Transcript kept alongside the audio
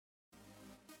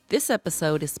This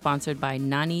episode is sponsored by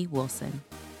Nani Wilson.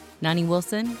 Nani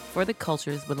Wilson, for the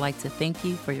Cultures, would like to thank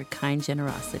you for your kind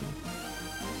generosity.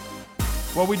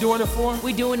 What we doing it for?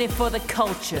 We doing it for the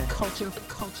culture. Culture.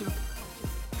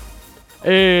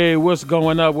 Hey, what's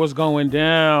going up? What's going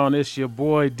down? It's your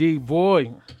boy,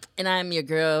 D-Boy. And I'm your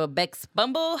girl, Bex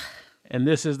Bumble. And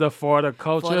this is the For the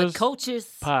Cultures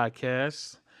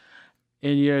podcast.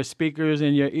 In your speakers,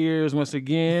 in your ears, once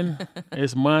again,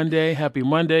 it's Monday. Happy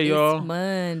Monday, y'all. It's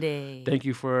Monday. Thank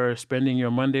you for spending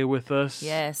your Monday with us.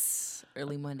 Yes,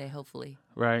 early Monday, hopefully.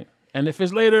 Right. And if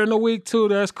it's later in the week, too,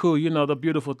 that's cool. You know, the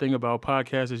beautiful thing about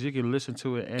podcasts is you can listen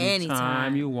to it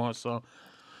anytime you want. So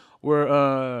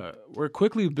we're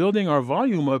quickly building our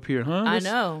volume up here, huh? I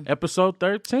know. Episode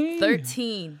 13.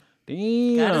 13.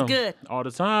 Damn. God is good. All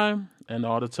the time. And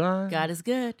all the time. God is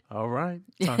good. All right.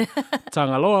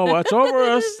 Tangaloa, watch over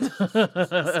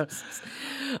us.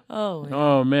 Oh, man.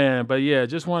 Oh, man. But, yeah,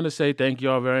 just wanted to say thank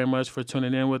you all very much for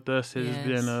tuning in with us. It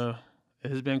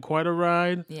has been quite a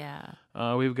ride. Yeah.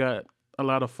 We've got a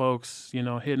lot of folks, you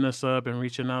know, hitting us up and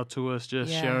reaching out to us,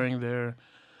 just sharing their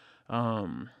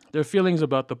feelings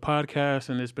about the podcast.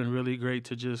 And it's been really great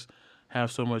to just have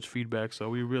so much feedback. So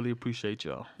we really appreciate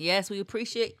y'all. Yes, we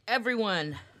appreciate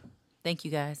everyone. Thank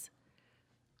you, guys.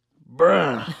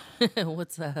 Bruh.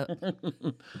 What's up?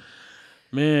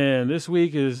 Man, this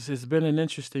week it's been an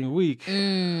interesting week.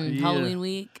 Halloween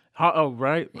week.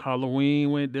 Right.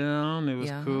 Halloween went down. It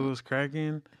was cool. It was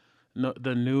cracking. No,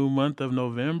 the new month of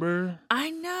November. I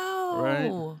know.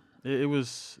 Right.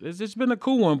 It's been a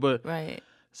cool one, but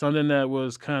something that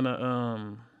was kind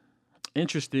of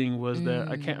interesting was that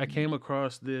I came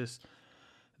across this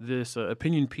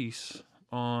opinion piece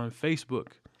on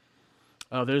Facebook.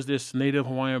 There's this Native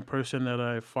Hawaiian person that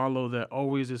I follow that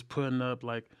always is putting up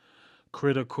like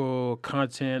critical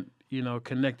content, you know,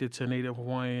 connected to Native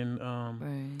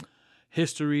Hawaiian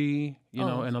history, you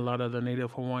know, and a lot of the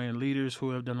Native Hawaiian leaders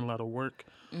who have done a lot of work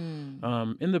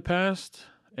in the past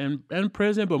and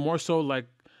present, but more so like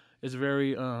it's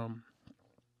very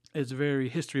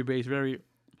history based, very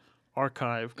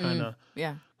archive kind of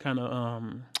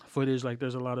footage. Like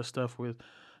there's a lot of stuff with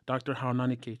Dr.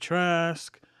 Haunani-K.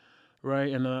 Trask.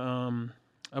 Right, and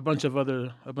a bunch of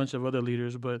other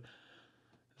leaders, but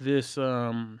this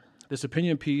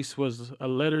opinion piece was a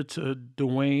letter to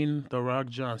Dwayne "The Rock"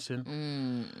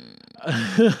 Johnson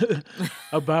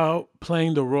about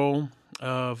playing the role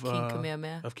of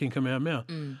King Kamehameha,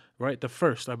 right, the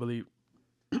first, I believe,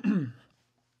 and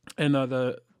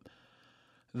the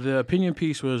opinion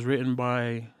piece was written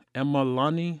by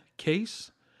Emalani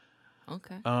Case.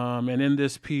 Okay. And in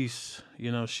this piece,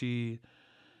 you know, she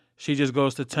just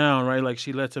goes to town, right? Like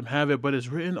she lets him have it, but it's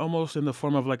written almost in the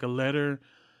form of like a letter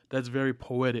that's very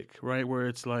poetic, right? Where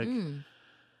it's like,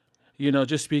 you know,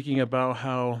 just speaking about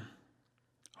how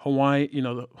Hawaii, you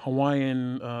know, the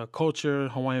Hawaiian culture,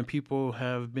 Hawaiian people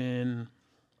have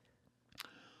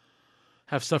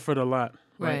suffered a lot,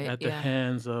 right? At the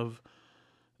hands of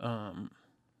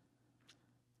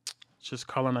just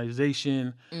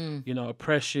colonization, you know,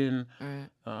 oppression,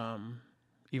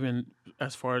 even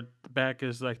as far back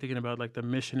as like thinking about like the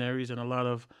missionaries and a lot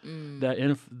of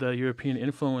the European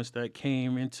influence that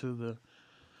came into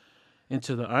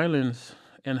the islands,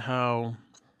 and how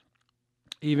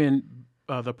even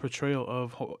the portrayal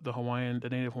of the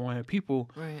Native Hawaiian people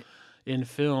in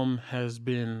film has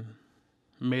been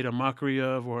made a mockery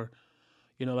of, or,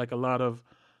 you know, like a lot of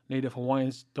Native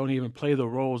Hawaiians don't even play the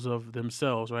roles of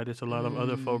themselves, right? It's a lot of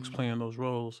other folks playing those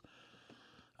roles.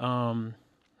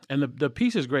 And the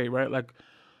piece is great, right? Like,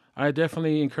 I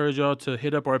definitely encourage y'all to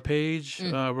hit up our page.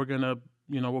 We're gonna,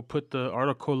 you know, we'll put the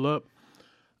article up.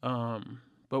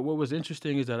 But what was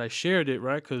interesting is that I shared it,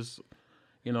 right? Because,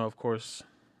 you know, of course,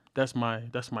 that's my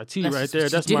tea right there.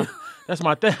 That's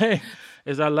my thing.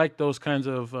 Is I like those kinds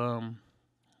of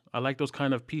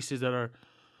pieces that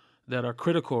are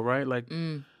critical, right? Like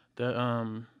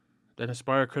that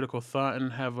inspire critical thought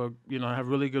and have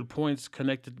really good points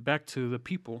connected back to the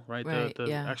people, right?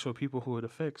 The actual people who it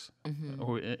affects,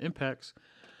 who it impacts.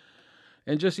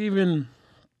 And just even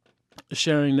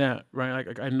sharing that, right?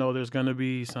 Like I know there's going to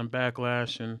be some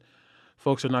backlash and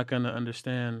folks are not going to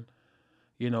understand,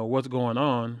 you know, what's going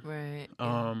on. Right.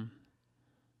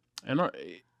 And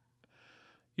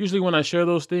usually when I share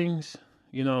those things,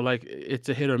 you know, like it's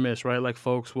a hit or miss, right? Like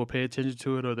folks will pay attention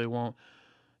to it or they won't.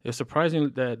 It's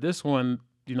surprising that this one,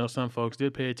 you know, some folks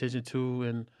did pay attention to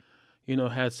and, you know,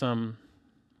 had some,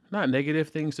 not negative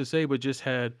things to say, but just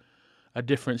had a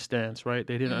different stance, right?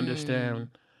 They didn't understand,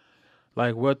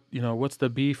 like, what's the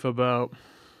beef about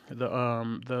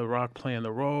the Rock playing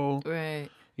the role, right?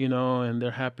 You know, and they're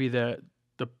happy that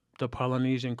the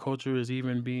Polynesian culture is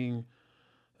even being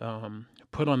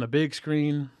put on the big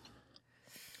screen.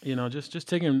 You know, just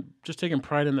taking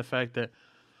pride in the fact that,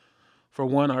 for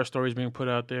one, our story is being put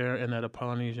out there, and that a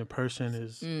Polynesian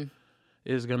person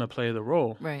is gonna play the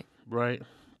role, Right. right?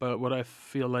 But what I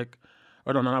feel like,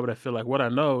 or no, not what I feel like, what I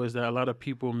know is that a lot of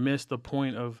people miss the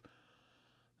point of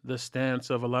the stance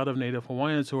of a lot of Native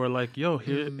Hawaiians who are like, yo,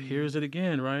 here's it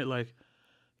again, right? Like,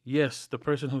 yes, the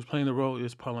person who's playing the role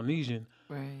is Polynesian,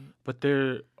 Right. but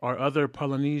there are other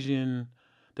Polynesian,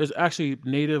 there's actually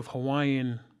Native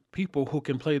Hawaiian people who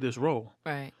can play this role,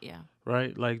 Right. Yeah.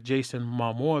 right? Like Jason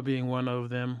Momoa being one of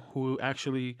them, who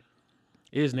actually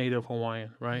is Native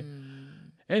Hawaiian, right?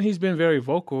 And he's been very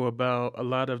vocal about a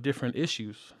lot of different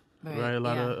issues, right? A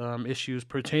lot of issues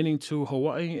pertaining to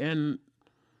Hawaii and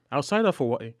outside of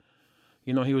Hawaii.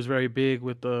 You know, he was very big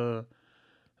with the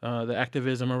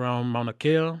activism around Mauna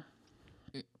Kea.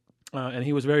 And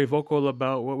he was very vocal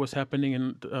about what was happening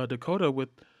in Dakota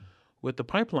with the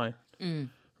pipeline,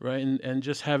 right? And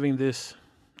just having this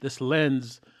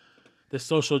lens, this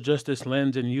social justice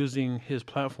lens, and using his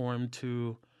platform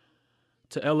to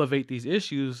elevate these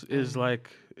issues is like,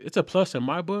 it's a plus in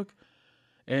my book.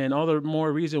 And all the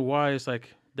more reason why it's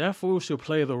like, that fool should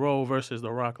play the role versus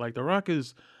The Rock. Like, The Rock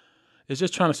is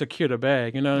just trying to secure the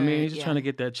bag, you know what I mean? He's just trying to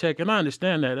get that check. And I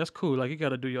understand that. That's cool. Like, you got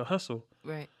to do your hustle.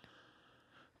 Right.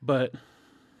 But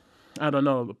I don't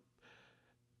know.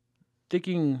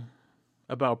 Thinking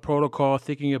about protocol,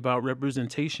 thinking about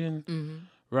representation,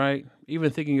 right?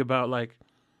 Even thinking about like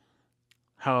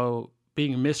how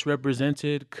being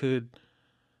misrepresented could,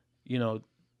 you know,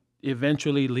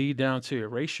 eventually lead down to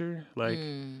erasure. Like,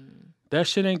 that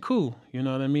shit ain't cool. You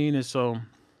know what I mean? And so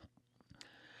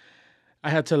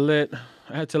I had to let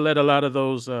a lot of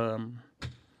those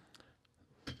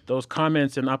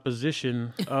comments in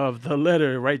opposition of the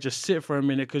letter, right, just sit for a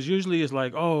minute, because usually it's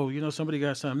like, oh, you know, somebody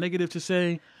got something negative to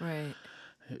say, right,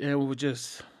 and we'll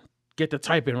just get the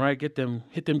typing, right, hit them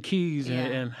keys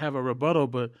and have a rebuttal.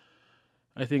 But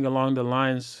I think along the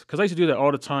lines, because I used to do that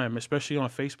all the time, especially on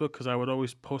Facebook, because I would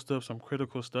always post up some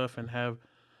critical stuff and have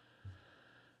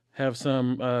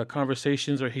some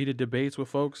conversations or heated debates with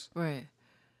folks. Right.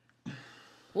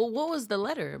 Well, what was the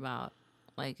letter about?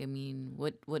 Like, I mean,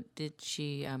 what did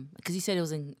she, because you said it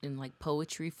was in like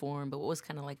poetry form, but what was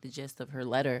kind of like the gist of her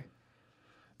letter?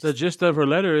 The gist of her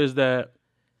letter is that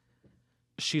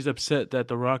she's upset that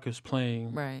The Rock is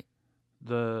playing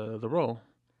the role.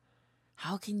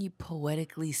 How can you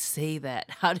poetically say that?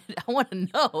 I want to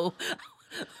know.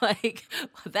 Like,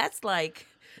 that's like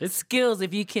skills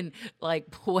if you can like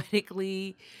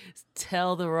poetically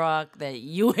tell The Rock that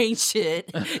you ain't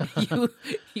shit,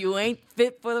 you ain't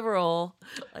fit for the role.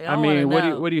 Like, I mean,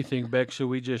 what do you think, Beck? Should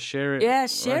we just share it? Yeah,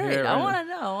 share it. I want to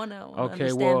know. I want to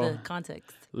understand the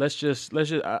context. Let's just.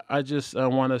 I just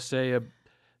want to say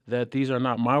that these are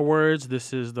not my words.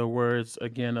 This is the words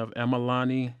again of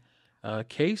Emalani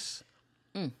Case.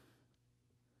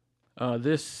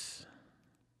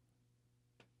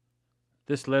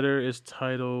 This letter is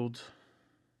titled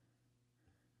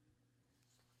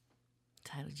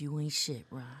 "You Ain't Shit,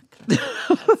 Rock."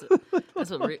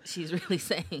 That's what she's really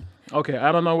saying. Okay,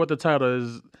 I don't know what the title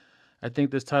is. I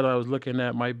think this title I was looking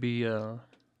at might be, her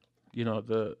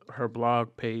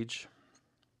blog page.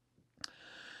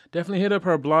 Definitely hit up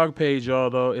her blog page, y'all.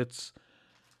 Though it's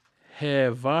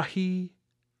Hevahi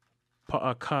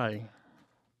Pa'akai,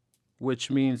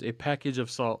 which means a package of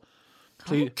salt.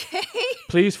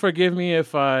 Please forgive me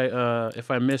if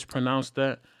I mispronounced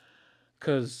that,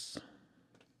 because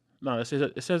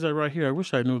it says that right here. I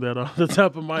wish I knew that off the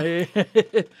top of my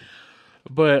head,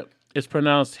 but it's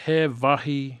pronounced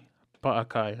Hevahi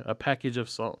Pa'akai, a package of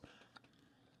salt.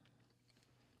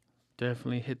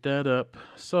 Definitely hit that up.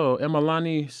 So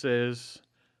Emalani says,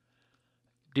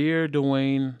 "Dear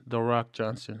Dwayne The Rock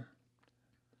Johnson,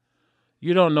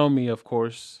 you don't know me, of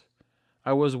course.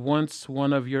 I was once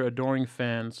one of your adoring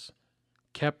fans,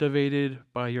 captivated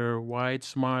by your wide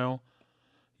smile,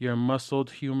 your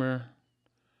muscled humor,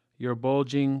 your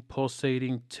bulging,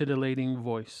 pulsating, titillating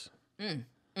voice."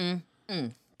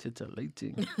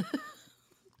 Titillating.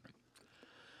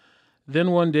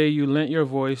 Then one day you lent your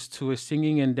voice to a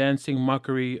singing and dancing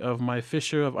mockery of my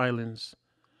fisher of islands,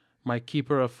 my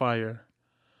keeper of fire,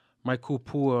 my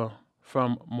kupua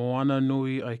from Moana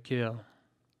Nui Aikea.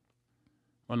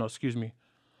 Oh, no, excuse me.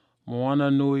 Moana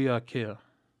Nui Aikea,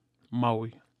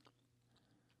 Maui.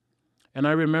 And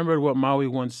I remembered what Maui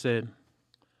once said.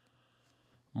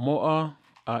 Mo'a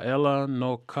a'ela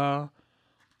no ka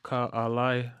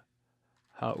alai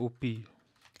haupi.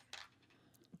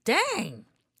 Dang.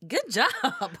 Good job.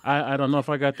 I don't know if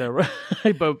I got that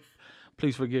right, but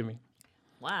please forgive me.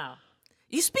 Wow.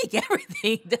 You speak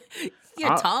everything.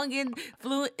 Your Tongan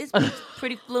fluent. It's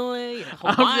pretty fluent.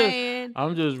 You're Hawaiian.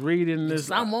 I'm just reading this.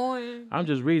 Samoan. I'm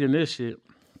just reading this shit.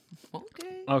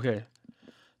 Okay. Okay.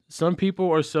 Some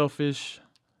people are selfish.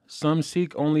 Some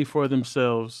seek only for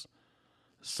themselves.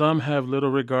 Some have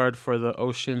little regard for the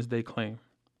oceans they claim.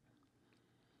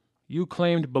 You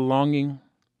claimed belonging,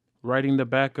 riding the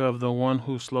back of the one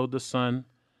who slowed the sun,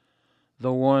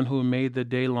 the one who made the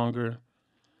day longer,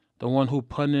 the one who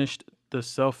punished the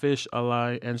selfish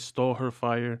ally and stole her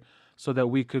fire so that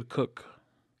we could cook.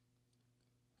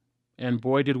 And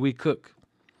boy, did we cook.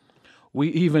 We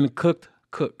even cooked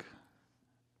cook.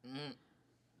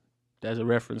 That's a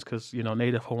reference because,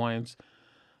 Native Hawaiians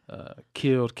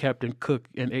killed Captain Cook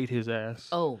and ate his ass.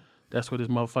 Oh. That's what his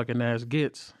motherfucking ass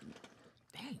gets.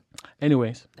 Dang.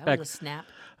 Anyways, that was a snap.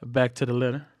 Back to the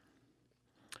letter.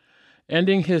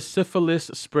 Ending his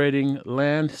syphilis-spreading,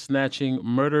 land-snatching,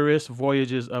 murderous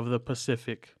voyages of the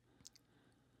Pacific.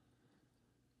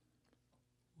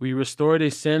 We restored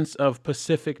a sense of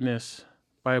pacificness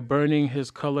by burning his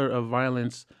color of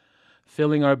violence,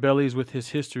 filling our bellies with his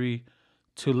history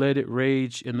to let it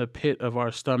rage in the pit of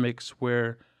our stomachs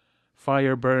where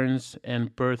fire burns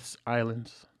and births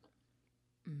islands.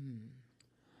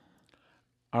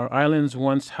 Our islands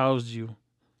once housed you,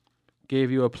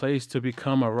 gave you a place to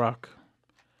become a rock,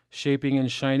 shaping and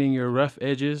shining your rough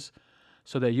edges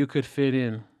so that you could fit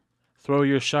in, throw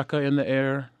your shaka in the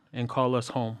air, and call us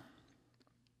home.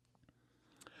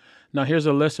 Now here's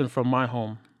a lesson from my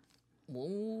home.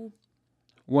 Whoa.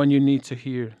 One you need to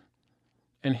hear.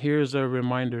 And here's a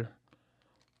reminder.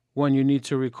 One you need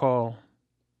to recall.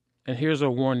 And here's a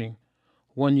warning.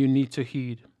 One you need to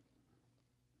heed.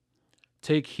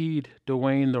 Take heed,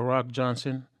 Dwayne "The Rock"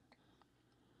 Johnson.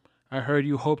 I heard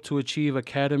you hope to achieve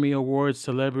Academy Award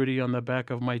celebrity on the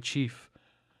back of my chief,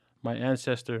 my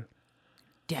ancestor.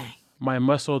 Dang. My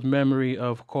muscled memory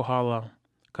of Kohala,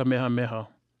 Kamehameha.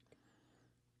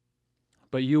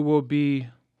 But you will be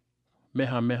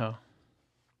Mehameha.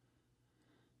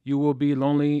 You will be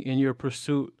lonely in your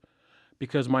pursuit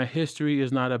because my history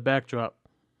is not a backdrop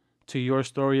to your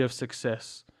story of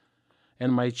success.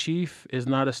 And my chief is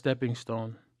not a stepping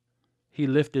stone. He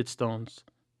lifted stones,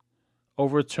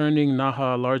 overturning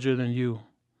Naha larger than you.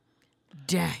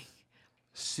 Dang.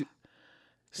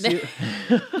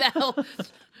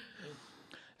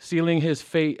 Sealing his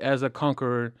fate as a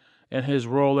conqueror and his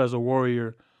role as a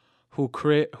warrior who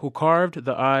carved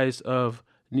the eyes of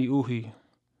Niuhi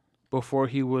before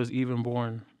he was even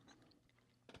born.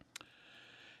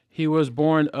 He was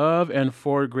born of and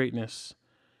for greatness,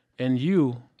 and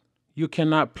you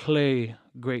cannot play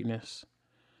greatness,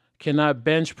 cannot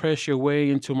bench press your way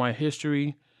into my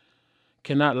history,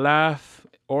 cannot laugh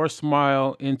or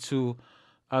smile into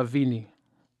Avini,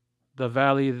 the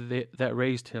valley that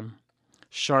raised him,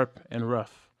 sharp and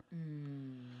rough.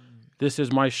 This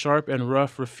is my sharp and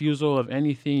rough refusal of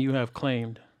anything you have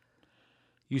claimed.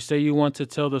 You say you want to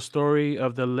tell the story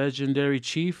of the legendary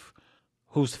chief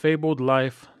whose fabled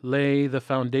life lay the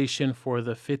foundation for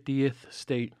the 50th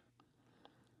state.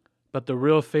 But the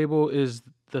real fable is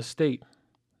the state,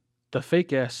 the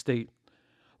fake-ass state,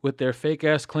 with their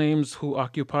fake-ass claims who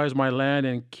occupies my land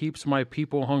and keeps my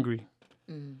people hungry.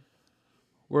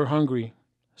 We're hungry,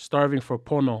 starving for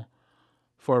pono,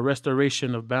 for a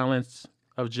restoration of balance,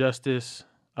 of justice,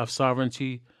 of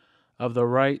sovereignty, of the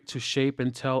right to shape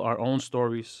and tell our own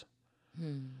stories.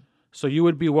 So you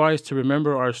would be wise to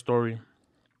remember our story.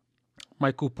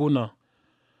 My kupuna,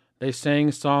 they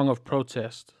sang song of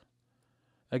protest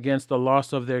against the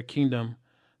loss of their kingdom,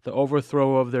 the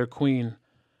overthrow of their queen,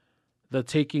 the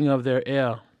taking of their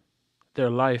air,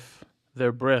 their life,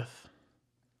 their breath.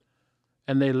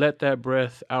 And they let that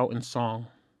breath out in song.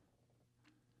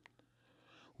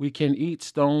 We can eat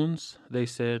stones, they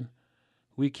said.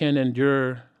 We can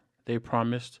endure, they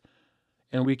promised.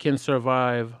 And we can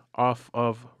survive off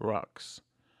of rocks.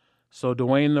 So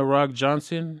Dwayne "The Rock"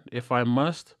 Johnson, if I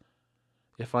must,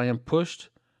 if I am pushed,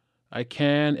 I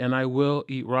can and I will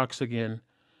eat rocks again,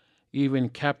 even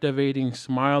captivating,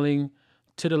 smiling,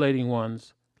 titillating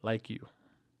ones like you.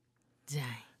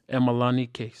 Dang.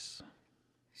 Emalani Case.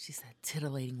 She said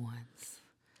titillating ones.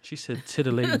 She said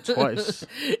titillating twice.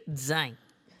 Dang.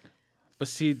 But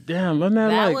see, damn, wasn't that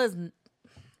That like... was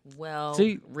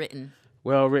written.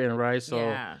 Well written, right? So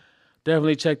yeah.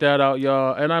 Definitely check that out,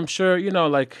 y'all. And I'm sure,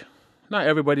 not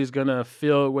everybody's going to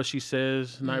feel what she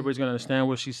says. Not everybody's going to understand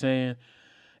what she's saying.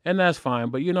 And that's fine.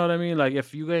 But you know what I mean? Like,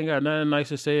 if you ain't got nothing nice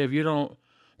to say, if you don't,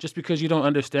 just because you don't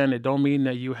understand it, don't mean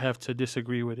that you have to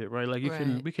disagree with it, right? Like,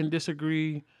 we can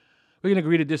disagree. We can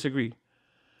agree to disagree,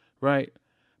 right?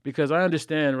 because I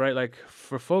understand, right? Like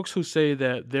for folks who say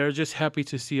that they're just happy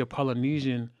to see a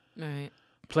Polynesian Right.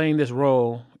 playing this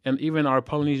role, and even our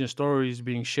Polynesian stories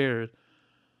being shared,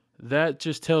 that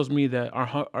just tells me that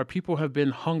our people have been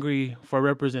hungry for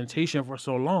representation for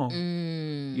so long.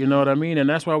 You know what I mean? And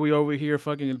that's why we over here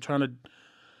fucking trying to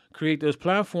create this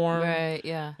platform Right.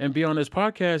 Yeah. and be on this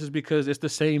podcast, is because it's the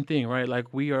same thing, right?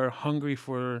 Like we are hungry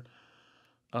for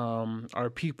our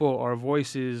people, our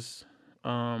voices.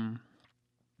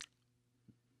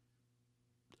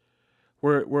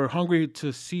 We're hungry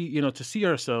to see, to see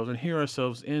ourselves and hear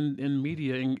ourselves in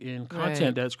media, in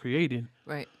content that's created.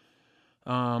 Right.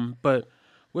 But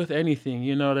with anything,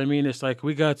 you know what I mean? It's like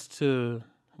we got to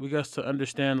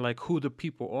understand like who the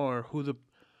people are, who the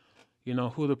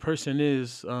person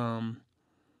is.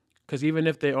 Because even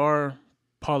if they are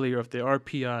poly or if they are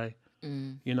PI,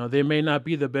 they may not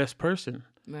be the best person.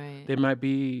 Right. They might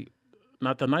be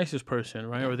not the nicest person,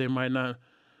 right? Or they might not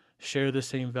share the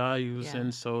same values,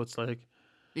 and so it's like.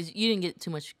 You didn't get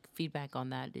too much feedback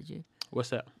on that, did you? What's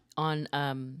that? On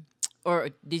or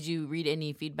did you read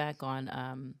any feedback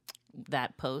on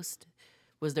that post?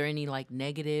 Was there any like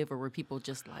negative, or were people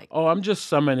just like? Oh, I'm just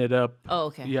summing it up. Oh,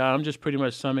 okay. Yeah, I'm just pretty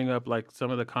much summing up like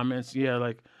some of the comments. Yeah,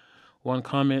 like one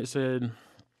comment said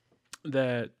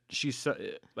that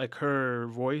like her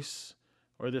voice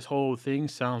or this whole thing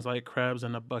sounds like crabs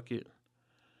in a bucket.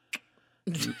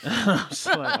 It's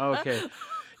like, okay.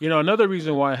 Another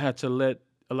reason why I had to let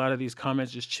a lot of these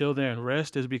comments just chill there and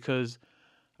rest is because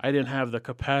I didn't have the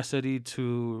capacity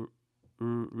to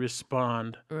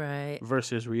respond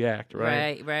versus react,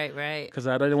 right? Right. Because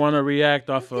I didn't want to react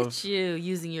off Look of at you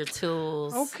using your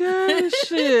tools. Okay,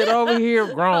 shit, over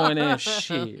here growing and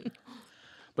shit.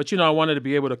 But I wanted to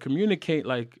be able to communicate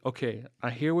like, okay,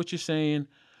 I hear what you're saying.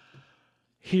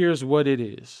 Here's what it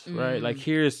is, right? Like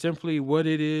here's simply what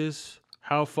it is,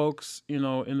 how folks, in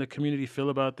the community feel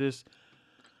about this,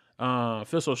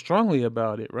 feel so strongly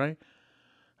about it, right?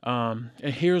 And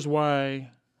here's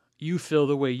why you feel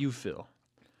the way you feel,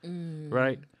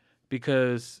 right?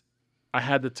 Because I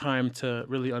had the time to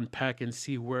really unpack and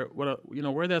see where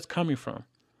that's coming from.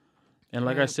 And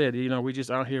like I said, we just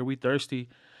out here, we thirsty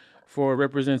for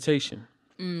representation.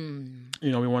 We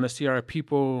want to see our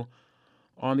people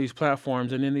on these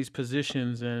platforms and in these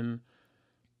positions, and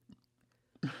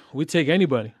we take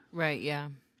anybody. Right, yeah.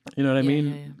 You know what I mean?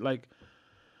 Yeah. Like,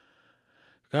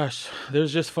 gosh,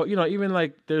 there's just, even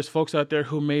like there's folks out there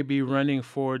who may be running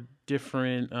for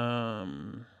different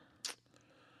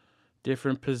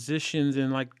positions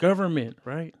in like government,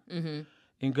 right?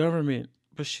 In government.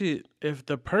 But shit, if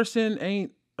the person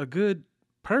ain't a good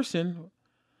person,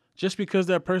 just because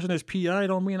that person is PI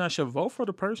don't mean I should vote for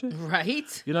the person.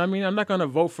 Right. You know what I mean? I'm not going to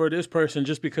vote for this person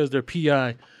just because they're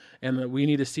PI and we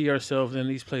need to see ourselves in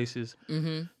these places.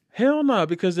 Hell no,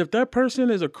 because if that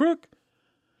person is a crook,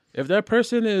 if that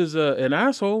person is an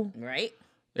asshole, right?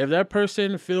 If that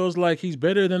person feels like he's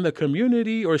better than the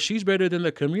community or she's better than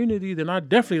the community, then I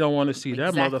definitely don't want to see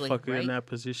that motherfucker in that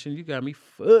position. You got me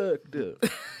fucked up.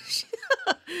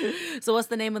 So what's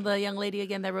the name of the young lady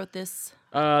again that wrote this?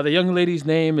 The young lady's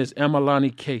name is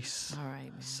Emalani Case. All right,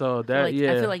 man. So that, I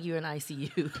feel like you're in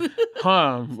ICU.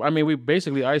 I mean, we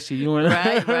basically ICU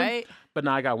in right. But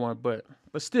now I got one. But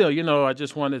still, I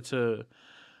just wanted to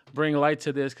bring light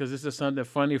to this because this is something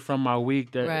funny from my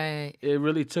week that it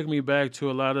really took me back to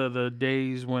a lot of the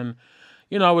days when,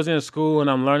 I was in school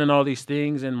and I'm learning all these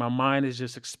things and my mind is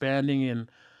just expanding and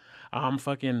I'm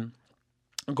fucking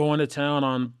going to town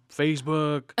on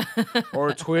Facebook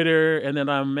or Twitter, and then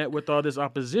I'm met with all this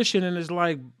opposition and it's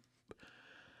like,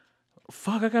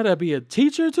 fuck, I gotta be a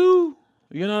teacher too?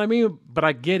 You know what I mean? But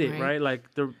I get it, right? Like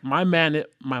my mind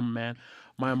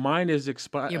is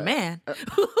expanding. Your man?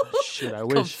 Shit, I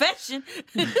wish. Confession.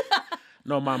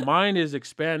 No, my mind is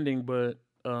expanding, but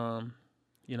I'm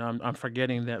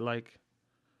forgetting that, like,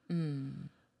 I'm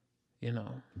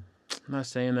not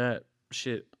saying that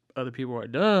shit other people are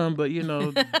dumb, but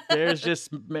there's just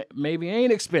maybe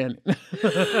ain't expanding.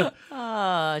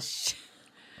 Oh shit.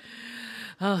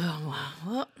 Oh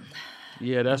wow.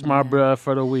 Yeah, that's my bruh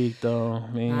for the week, though.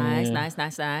 Man.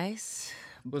 Nice.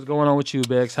 What's going on with you,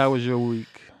 Bex? How was your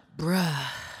week? Bruh.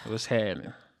 What's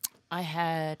happening? I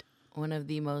had one of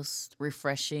the most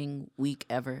refreshing week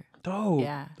ever. Oh,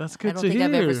 yeah. That's good to hear. I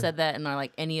don't think I've ever said that in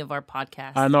any of our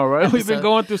podcasts. I know, right? We've been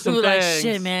going through some things. Like,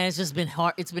 shit, man, it's just been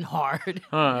hard. It's been hard.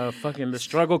 Fucking the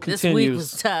struggle continues. This week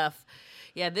was tough.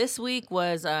 Yeah, this week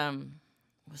was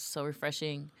so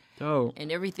refreshing. Oh.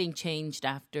 And everything changed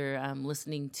after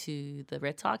listening to the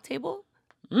Red Talk table.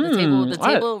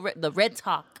 The Red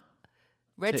Talk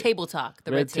Red Table Talk.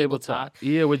 The Red Table Talk.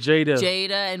 Yeah, with Jada.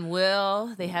 Jada and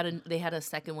Will. They had a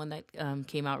second one that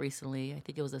came out recently. I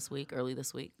think it was early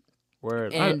this week.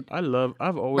 Word. And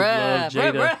I've always loved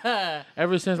Jada. Bruh.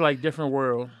 Ever since like Different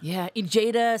World. Yeah, and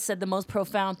Jada said the most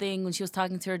profound thing when she was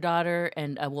talking to her daughter,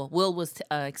 and Will was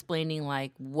explaining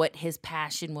like what his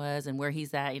passion was and where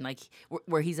he's at, and like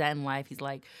where he's at in life. He's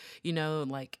like,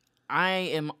 like I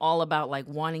am all about like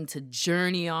wanting to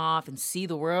journey off and see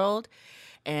the world,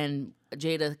 and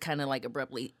Jada kind of like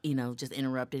abruptly, just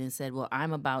interrupted and said, "Well,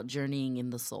 I'm about journeying in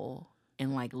the soul."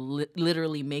 And like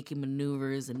literally making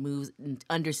maneuvers and moves and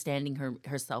understanding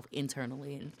herself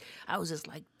internally. And I was just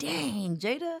like, dang,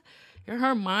 Jada,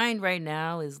 her mind right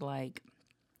now is like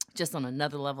just on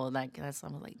another level. Like I was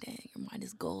like, dang, your mind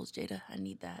is goals, Jada. I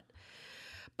need that.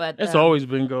 But it's always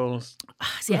been goals.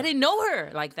 See, I didn't know her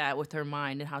like that with her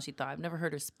mind and how she thought. I've never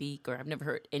heard her speak, or I've never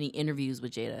heard any interviews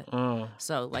with Jada.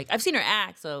 So like I've seen her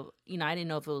act. So I didn't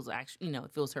know if it was actually,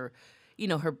 if it was her,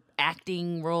 her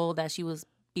acting role that she was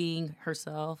being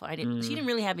herself. She didn't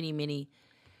really have many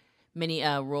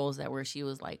roles that where she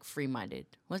was like free-minded.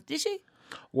 Did she?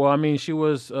 Well, I mean, she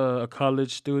was a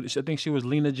college student. I think she was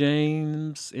Lena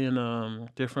James in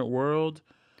Different World.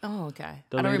 Oh, okay.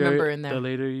 I don't remember in there. The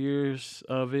later years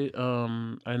of it.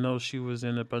 I know she was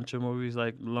in a bunch of movies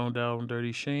like Lone Down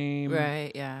Dirty Shame.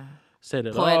 Right, yeah. Set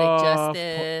It Poetic Off.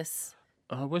 Justice.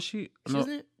 Was she?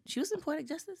 She was in Poetic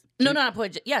Justice? No, not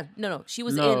Poetic. Yeah, no. She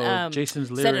was in Jason's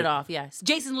Lyric. Set It Off. Yeah,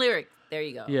 Jason's Lyric. There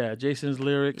you go. Yeah, Jason's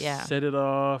Lyrics. Yeah. Set It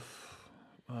Off.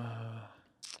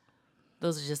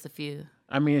 Those are just a few.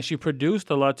 I mean, she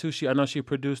produced a lot too. I know she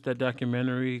produced that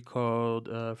documentary called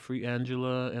 "Free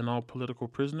Angela and All Political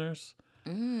Prisoners."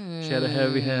 She had a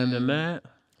heavy hand in that.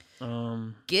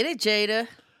 Get it, Jada.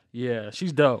 Yeah,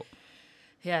 she's dope.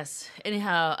 Yes.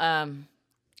 Anyhow,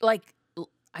 like.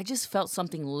 I just felt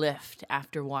something lift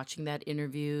after watching that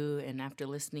interview and after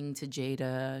listening to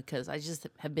Jada, because I just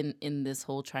have been in this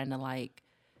whole trying to like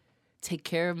take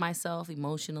care of myself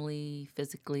emotionally,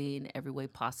 physically, in every way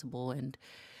possible. And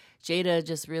Jada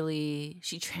just really,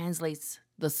 she translates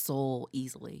the soul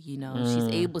easily, She's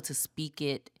able to speak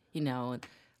it,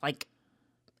 like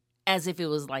as if it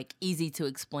was like easy to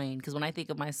explain. Because when I think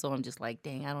of my soul, I'm just like,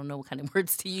 dang, I don't know what kind of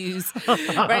words to use.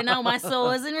 Right now, my soul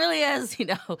isn't really as,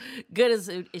 good as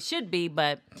it should be.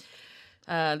 But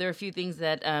there are a few things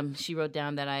that she wrote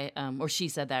down that or she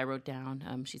said that I wrote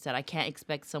down. She said, I can't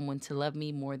expect someone to love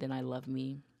me more than I love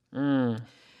me.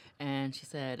 And she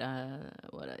said,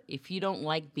 if you don't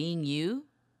like being you,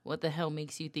 what the hell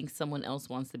makes you think someone else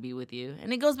wants to be with you?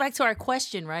 And it goes back to our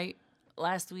question, right?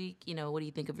 Last week, what do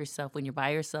you think of yourself when you're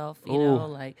by yourself?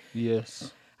 Like,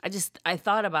 yes. I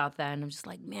thought about that, and I'm just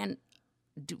like, man,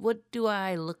 what do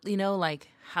I look, like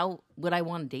how would I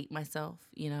want to date myself,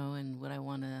 and would I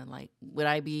want to would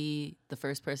I be the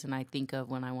first person I think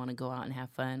of when I want to go out and have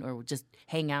fun or just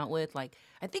hang out with? Like,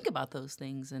 I think about those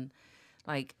things, and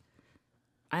like,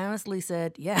 I honestly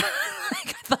said, yeah,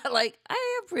 I thought like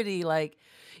I am pretty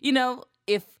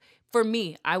if for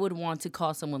me, I would want to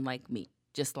call someone like me.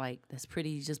 Just like, that's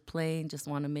pretty, just plain, just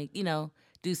want to make,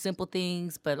 do simple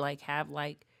things, but like have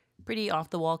like pretty off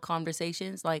the wall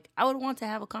conversations. Like, I would want to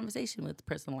have a conversation with a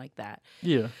person like that.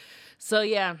 Yeah. So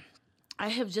yeah, I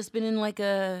have just been in like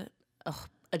a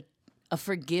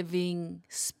forgiving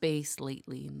space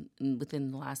lately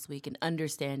within the last week, and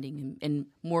understanding and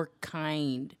more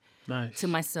kind to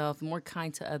myself, more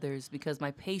kind to others, because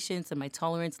my patience and my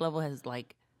tolerance level has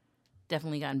like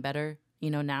definitely gotten better.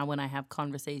 Now when I have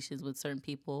conversations with certain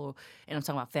people, and I'm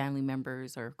talking about family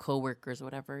members or coworkers or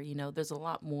whatever, there's a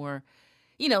lot more,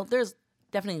 there's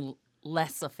definitely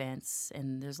less offense,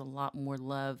 and there's a lot more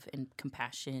love and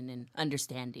compassion and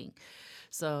understanding.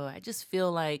 So I just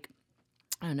feel like,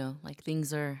 I don't know, like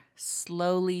things are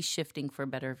slowly shifting for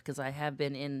better, because I have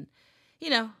been in,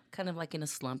 kind of like in a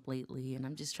slump lately, and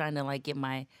I'm just trying to like get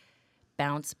my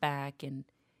bounce back and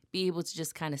be able to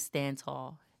just kind of stand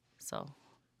tall. So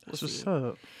that's what's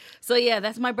up. So yeah,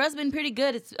 my brother's been pretty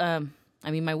good. It's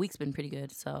my week's been pretty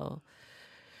good. So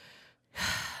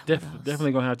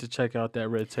definitely gonna have to check out that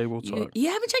Red Table Talk. You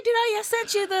haven't checked it out yet? I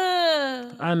sent you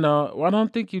the. I know. Well, I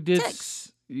don't think you did. Text.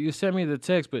 You sent me the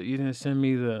text, but you didn't send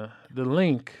me the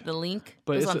link. The link?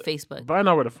 But it's on Facebook. But I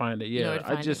know where to find it. Yeah, you know where to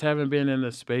find I just haven't been in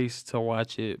the space to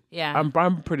watch it. Yeah,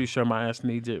 I'm pretty sure my ass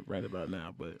needs it right about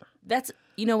now. But that's,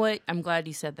 you know what? I'm glad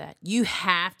you said that. You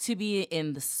have to be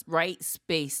in the right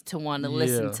space to want to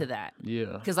listen to that.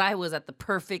 Yeah, because I was at the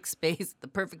perfect space, the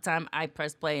perfect time. I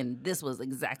pressed play, and this was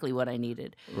exactly what I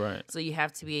needed. Right. So you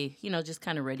have to be, just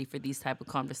kind of ready for these type of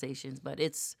conversations. But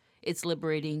it's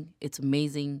liberating. It's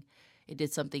amazing. it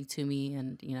did something to me,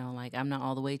 and like I'm not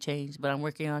all the way changed, but I'm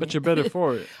working on it. But you're better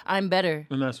for it. I'm better,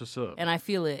 and that's what's up. and I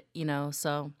feel it.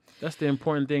 So That's the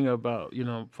important thing about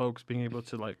folks being able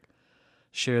to like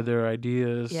share their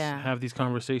ideas, have these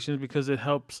conversations, because it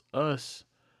helps us.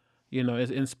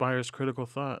 It inspires critical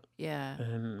thought. Yeah.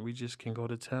 And we just can go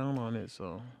to town on it.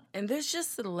 So. And there's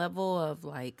just a level of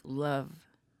like love,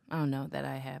 I don't know, that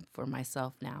I have for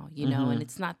myself now, and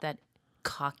it's not that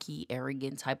cocky,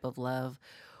 arrogant type of love,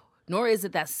 nor is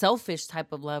it that selfish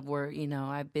type of love where,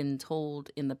 I've been told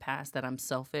in the past that I'm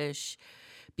selfish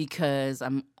because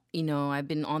I've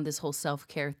been on this whole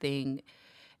self-care thing.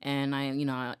 And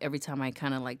I, every time I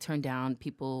kind of like turn down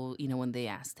people, when they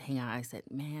asked to hang out, I said,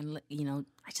 man,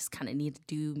 I just kind of need to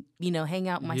do, hang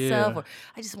out myself, or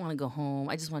I just want to go home.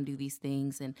 I just want to do these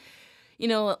things. And,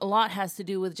 a lot has to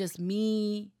do with just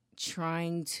me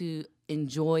trying to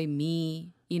enjoy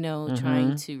me,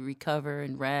 trying to recover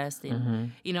and rest.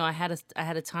 And, I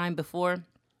had a time before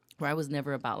where I was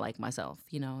never about like myself,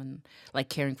 and like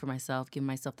caring for myself, giving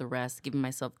myself the rest, giving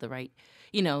myself the right,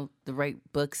 the right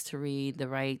books to read, the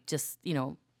right, just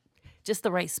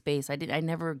the right space. I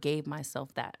never gave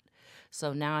myself that.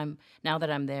 So now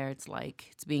that I'm there, it's like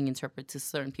it's being interpreted to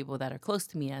certain people that are close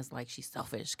to me as like she's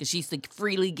selfish because she used to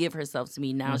freely give herself to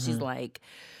me. Now she's like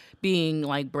being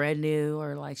like brand new,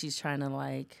 or like she's trying to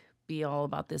like be all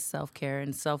about this self-care,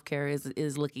 and self-care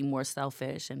is looking more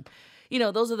selfish. And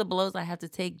those are the blows I have to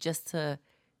take just to,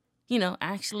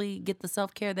 actually get the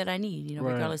self-care that I need,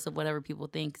 right. Regardless of whatever people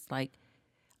think. It's like,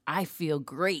 I feel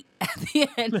great at the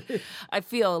end. I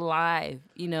feel alive,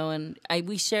 and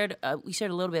we shared a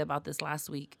little bit about this last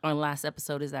week on last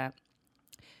episode, is that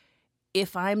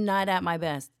if I'm not at my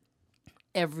best,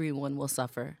 everyone will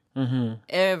suffer.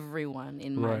 Everyone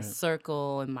in my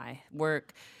circle, in my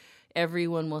work,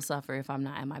 everyone will suffer if I'm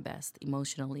not at my best,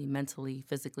 emotionally, mentally,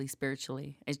 physically,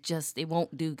 spiritually. It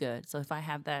won't do good. So if I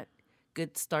have that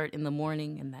good start in the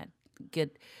morning and that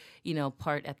good,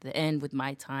 part at the end with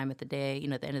my time at the day,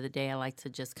 at the end of the day, I like to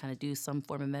just kind of do some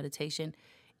form of meditation.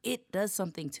 It does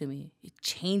something to me. It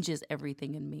changes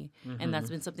everything in me. And that's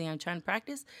been something I'm trying to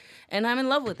practice, and I'm in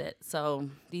love with it. So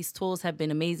these tools have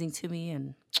been amazing to me,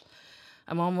 and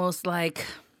I'm almost like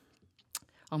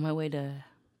on my way to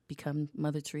become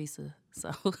Mother Teresa.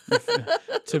 So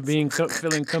to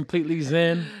feeling completely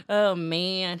zen. Oh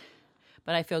man,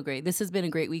 but I feel great. This has been a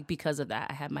great week because of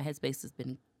that. My headspace has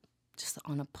been just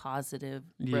on a positive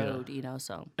road,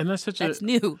 So and that's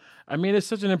new. I mean, it's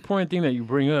such an important thing that you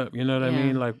bring up. You know what I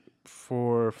mean? Like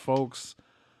for folks,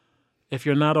 if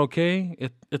you're not okay,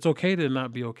 it's okay to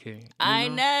not be okay. I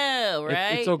know,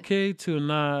 right? It's okay to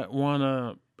not want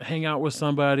to hang out with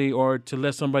somebody or to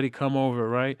let somebody come over,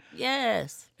 right?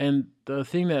 Yes. And the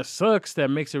thing that sucks, that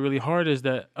makes it really hard, is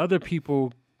that other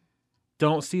people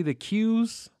don't see the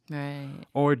cues, right,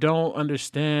 or don't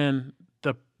understand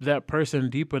that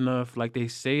person deep enough, like they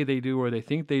say they do or they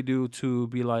think they do, to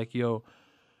be like, yo,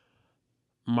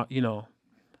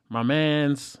 my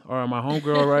man's or my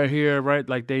homegirl right here, right?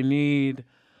 Like they need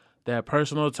that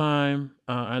personal time.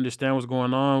 I understand what's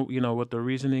going on, what the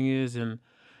reasoning is, and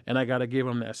I got to give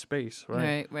them that space,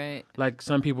 right? Right. Like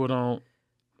some people don't,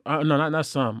 no, not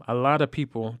some, a lot of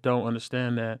people don't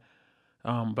understand that.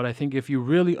 But I think if you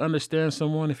really understand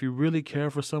someone, if you really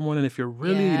care for someone, and if you're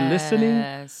really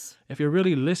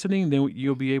listening, then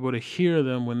you'll be able to hear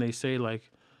them when they say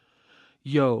like,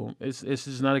 yo, this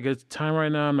is not a good time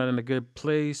right now. I'm not in a good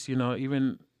place.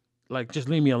 Even like, just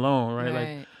leave me alone. Right.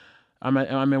 Like I'm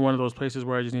in one of those places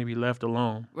where I just need to be left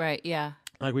alone. Right. Yeah.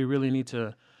 Like we really need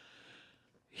to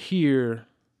hear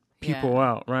people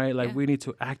out. Right. Like we need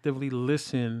to actively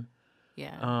listen.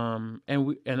 Yeah.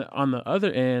 And on the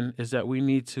other end is that we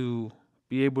need to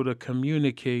be able to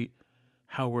communicate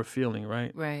how we're feeling,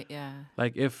 right? Right, yeah.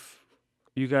 Like if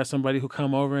you got somebody who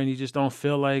come over and you just don't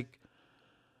feel like,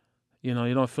 you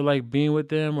don't feel like being with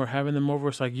them or having them over,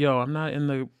 it's like, yo, I'm not in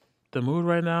the mood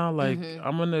right now. Like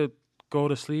I'm going to go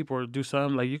to sleep or do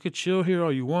something. Like you could chill here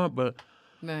all you want, but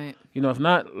right. If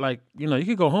not, like, you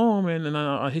could go home and then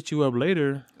I'll hit you up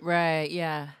later. Right,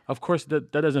 yeah. Of course,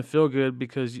 that doesn't feel good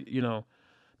because,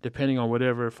 depending on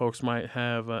whatever, folks might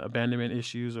have abandonment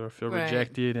issues or feel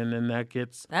rejected, and then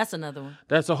that's another one.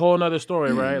 That's a whole nother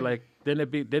story, right? Like then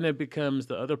it becomes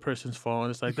the other person's fault,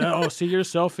 and it's like, oh, see, you're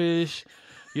selfish,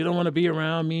 you don't want to be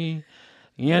around me,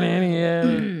 yeah.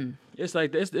 It's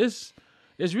like it's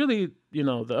really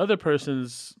the other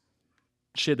person's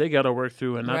shit they got to work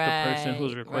through, and not the person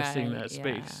who's requesting that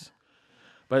space.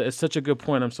 But it's such a good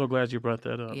point. I'm so glad you brought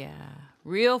that up. Yeah.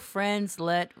 Real friends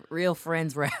let real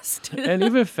friends rest. And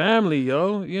even family,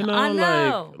 yo. I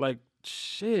know. Like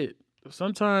shit.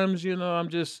 Sometimes, I'm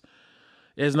just,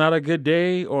 it's not a good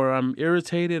day, or I'm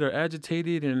irritated or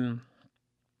agitated, and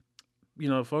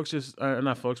folks just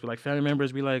not folks, but like family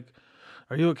members be like,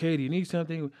 "Are you okay? Do you need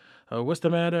something? What's the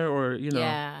matter?" Or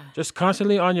Yeah. just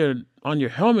constantly on your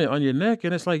helmet, on your neck,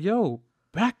 and it's like, yo,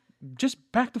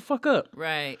 just back the fuck up.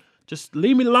 Right. Just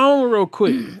leave me alone real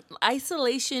quick.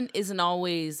 Isolation isn't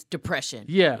always depression.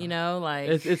 Yeah.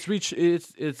 Like it's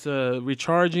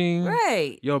recharging.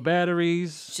 Right. Your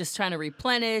batteries. Just trying to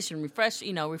replenish and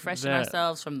refreshing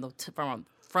ourselves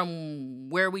from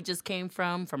where we just came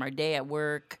from our day at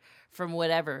work, from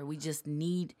whatever. We just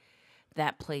need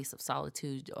that place of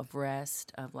solitude, of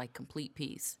rest, of like complete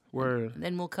peace. Word. And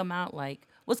then we'll come out like,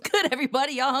 what's good,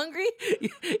 everybody? Y'all hungry?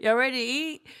 Y'all ready to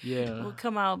eat? Yeah. We'll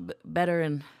come out better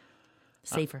and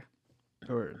safer.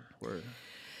 Word.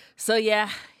 So yeah,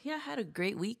 I had a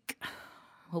great week.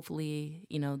 Hopefully,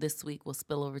 this week will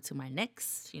spill over to my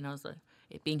next. So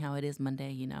it being how it is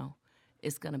Monday,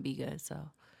 it's gonna be good. So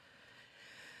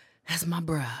that's my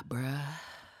bruh.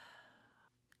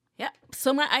 Yeah.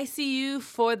 So my ICU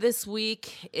for this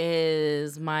week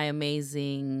is my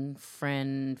amazing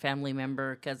friend, family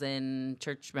member, cousin,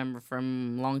 church member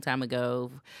from a long time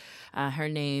ago. Her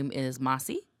name is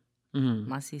Masi. Mm-hmm.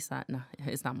 No,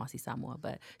 it's not Masi Samoa,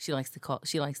 but she likes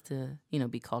to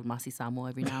be called Masi Samoa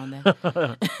every now and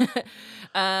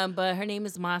then. But her name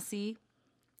is Masi.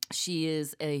 She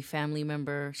is a family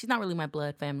member. She's not really my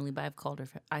blood family, but I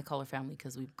call her family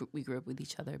because we grew up with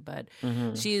each other. But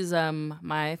she's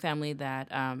my family that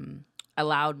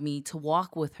allowed me to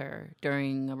walk with her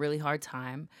during a really hard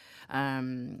time.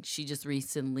 She just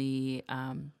recently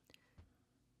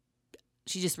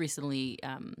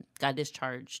got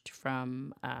discharged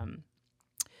from a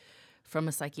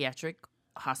psychiatric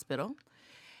hospital.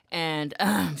 And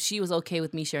she was okay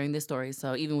with me sharing this story.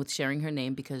 So even with sharing her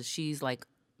name, because she's like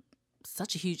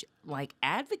such a huge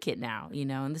advocate now,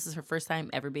 and this is her first time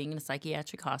ever being in a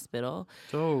psychiatric hospital.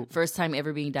 Dope. First time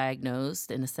ever being diagnosed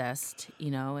and assessed,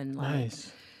 and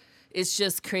nice. It's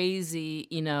just crazy,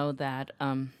 that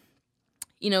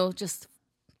just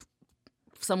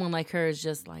someone like her is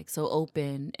just like so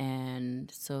open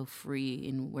and so free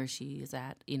in where she is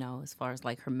at, as far as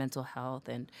like her mental health.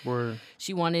 And Word.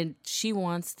 she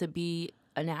wants to be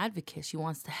an advocate. She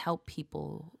wants to help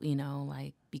people,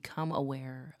 become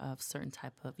aware of certain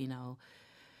type of,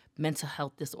 mental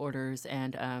health disorders.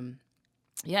 And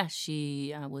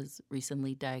she was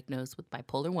recently diagnosed with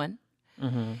bipolar 1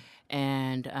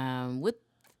 and with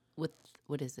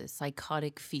what is this?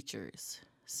 Psychotic features.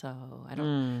 So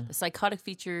the psychotic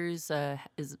features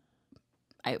is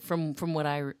from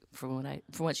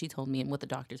what she told me and what the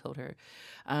doctor told her.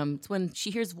 It's when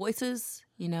she hears voices,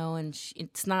 and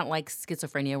it's not like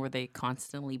schizophrenia where they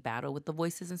constantly battle with the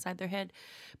voices inside their head,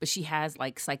 but she has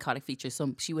like psychotic features.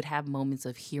 So she would have moments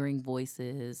of hearing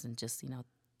voices and just,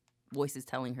 voices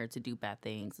telling her to do bad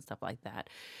things and stuff like that.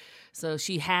 So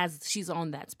she's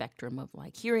on that spectrum of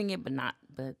like hearing it, but not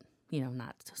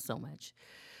so much.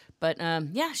 But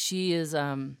she is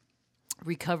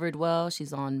recovered well.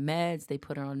 She's on meds. They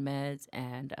put her on meds.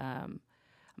 And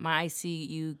my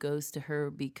ICU goes to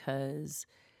her because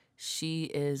she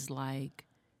is like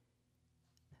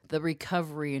the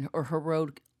recovery or her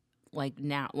road,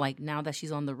 now that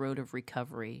she's on the road of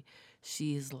recovery,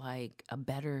 she's like a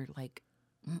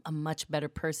much better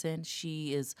person.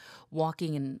 She is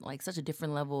walking in like such a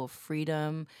different level of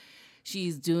freedom.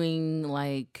 She's doing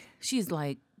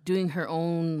her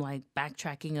own like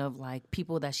backtracking of like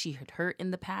people that she had hurt in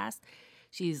the past.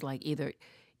 She's like either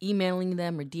emailing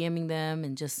them or DMing them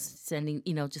and just sending,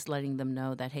 just letting them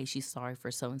know that, hey, she's sorry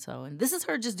for so-and-so. And this is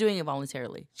her just doing it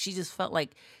voluntarily. She just felt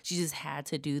like she just had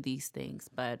to do these things.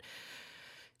 But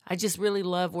I just really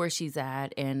love where she's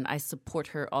at, and I support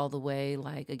her all the way.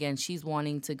 Like, again, she's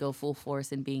wanting to go full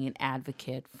force in being an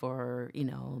advocate for,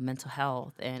 mental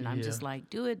health. And I'm just like,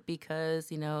 do it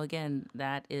because, again,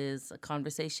 that is a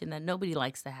conversation that nobody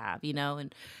likes to have,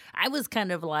 And I was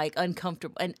kind of like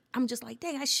uncomfortable. And I'm just like,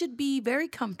 dang, I should be very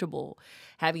comfortable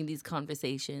having these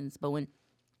conversations. But when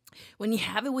you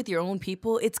have it with your own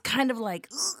people, it's kind of like,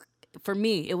 ugh. For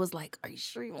me, it was like, are you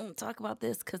sure you want to talk about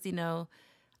this? Because,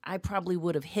 I probably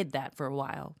would have hid that for a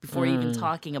while before even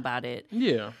talking about it.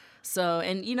 Yeah. So,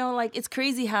 and, it's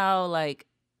crazy how,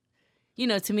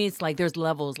 to me, it's like there's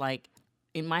levels, like,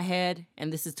 in my head,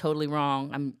 and this is totally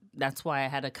wrong. That's why I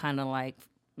had to kind of, like,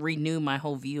 renew my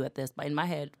whole view at this. But in my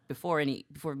head, before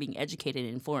being educated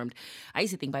and informed, I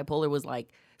used to think bipolar was, like,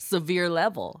 severe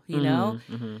level,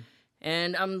 Mm-hmm.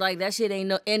 And I'm like, that shit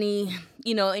ain't any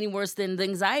worse than the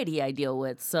anxiety I deal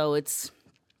with. So it's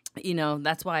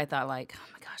that's why I thought like, oh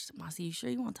my gosh, Masi, you sure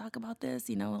you want to talk about this?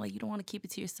 Like you don't want to keep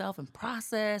it to yourself and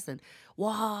process and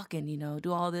walk and,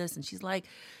 do all this. And she's like,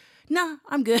 nah,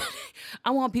 I'm good.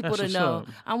 I want people That's to what's know. up.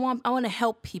 I want to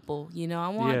help people. I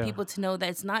want Yeah. people to know that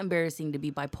it's not embarrassing to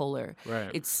be bipolar.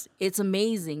 Right. It's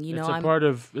amazing. It's a part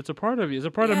of you. It's a part of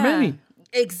yeah, many.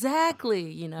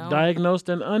 exactly. Diagnosed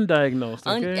and undiagnosed.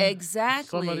 Okay.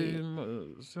 Exactly.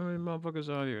 So many motherfuckers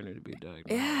out here need to be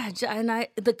diagnosed. Yeah, and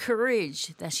the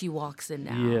courage that she walks in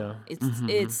now. Yeah.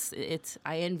 It's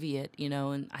I envy it,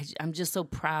 and I'm just so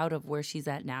proud of where she's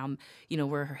at now.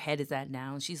 Where her head is at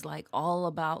now, and she's like all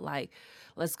about like,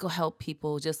 let's go help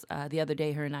people. Just the other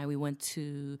day, her and we went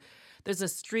to. There's a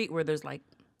street where there's like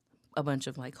a bunch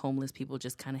of like homeless people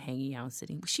just kind of hanging out and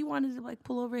sitting. She wanted to like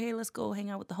pull over, hey, let's go hang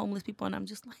out with the homeless people. And I'm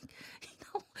just like,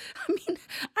 I mean,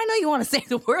 I know you want to save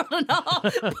the world and all,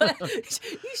 but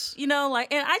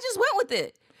like, and I just went with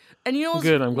it. And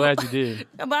good. I'm glad you did.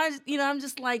 But I'm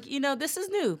just like, this is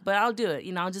new, but I'll do it.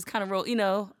 I'll just kind of roll.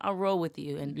 I'll roll with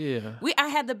you. And yeah, I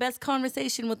had the best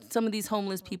conversation with some of these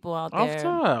homeless people out there. Off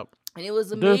top. And it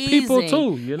was amazing. They're people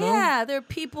too, Yeah, they're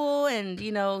people, and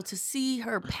to see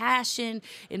her passion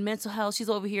in mental health. She's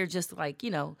over here just like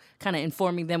kind of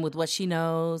informing them with what she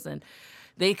knows, and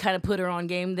they kind of put her on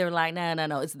game. They're like,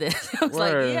 no, it's this. I was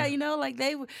like, yeah, like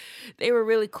they were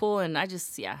really cool, and I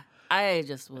just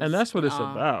was. And that's what it's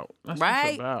about. That's right? what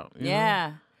it's about.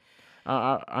 Yeah.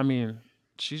 I mean,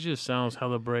 she just sounds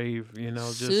hella brave.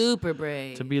 Just super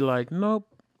brave to be like, nope.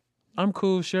 I'm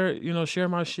cool. Share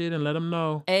my shit and let them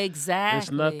know. Exactly. It's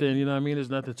nothing. You know what I mean? It's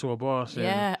nothing to a boss.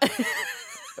 Yeah.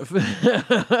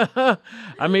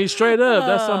 I mean, straight up,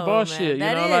 that's some boss shit.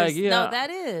 That is. Like, yeah. No, that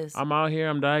is. I'm out here.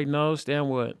 I'm diagnosed. And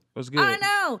what? What's good? I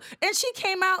know. And she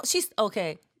came out. She's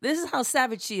okay. This is how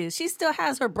savage she is. She still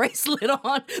has her bracelet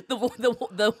on,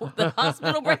 the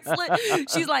hospital bracelet.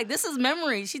 She's like, this is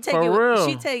memory. She take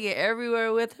it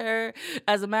everywhere with her.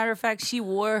 As a matter of fact, she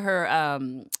wore her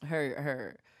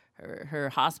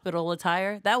hospital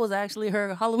attire. That was actually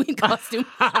her Halloween costume.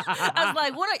 I was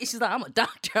like, what? She's like, I'm a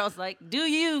doctor. I was like, do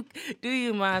you,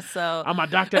 myself? I'm a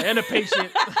doctor and a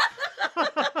patient.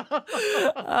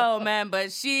 Oh man,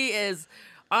 but she is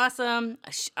awesome.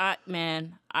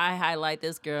 Man, I highlight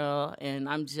this girl, and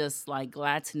I'm just like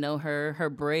glad to know her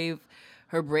bravery,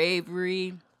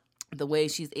 the way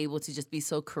she's able to just be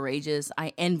so courageous.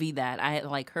 I envy that. I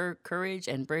like her courage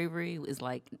and bravery is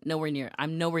like nowhere near.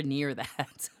 I'm nowhere near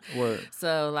that. Word.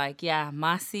 So like, yeah,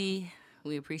 Masi,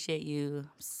 we appreciate you.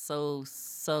 So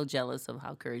jealous of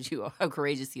how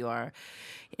courageous you are,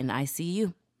 and I see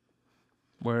you.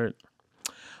 Word.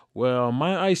 Well,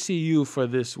 my ICU for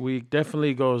this week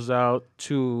definitely goes out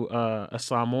to a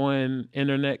Samoan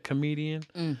internet comedian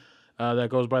that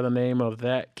goes by the name of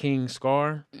That King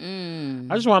Scar. I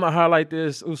just want to highlight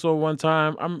this Uso one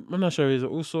time. I'm not sure if he's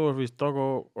a Uso or if he's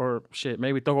Togo or shit,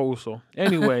 maybe Togo Uso.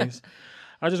 Anyways,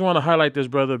 I just want to highlight this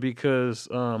brother because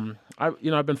I've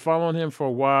been following him for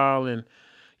a while, and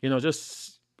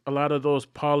just a lot of those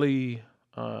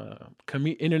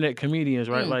internet comedians,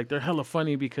 right? Like they're hella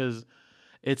funny because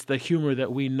it's the humor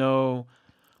that we know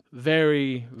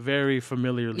very, very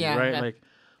familiarly, right? Yeah. Like,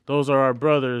 those are our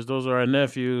brothers, those are our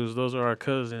nephews, those are our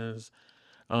cousins.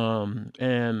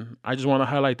 And I just want to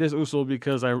highlight this Uso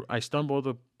because I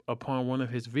stumbled upon one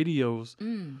of his videos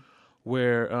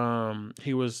where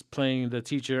he was playing the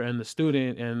teacher and the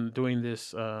student and doing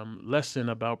this lesson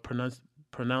about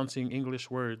pronouncing English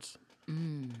words.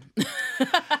 And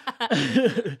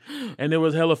it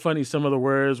was hella funny. Some of the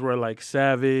words were like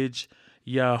savage,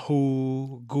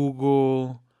 Yahoo,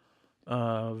 Google,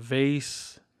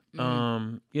 vase,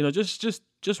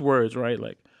 just words, right?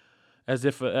 Like as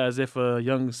if a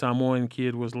young Samoan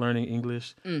kid was learning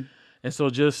English. And so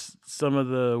just some of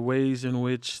the ways in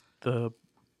which the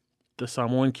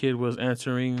Samoan kid was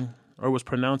answering or was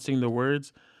pronouncing the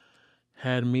words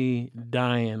had me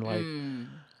dying.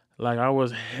 Like I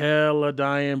was hella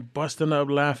dying, busting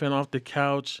up laughing off the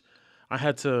couch. I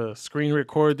had to screen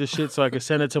record this shit so I could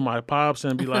send it to my pops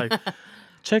and be like,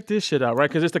 check this shit out, right?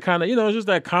 Because it's the kind of, it's just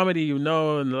that comedy,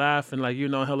 and laugh, and like,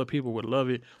 hella people would love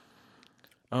it.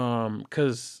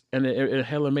 It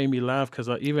hella made me laugh because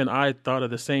even I thought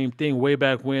of the same thing way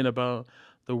back when about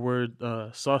the word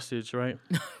sausage, right?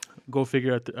 Go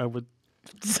figure out, I would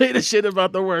say the shit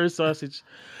about the word sausage.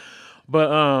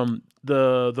 But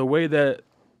the way that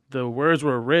the words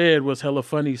were read was hella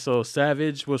funny. So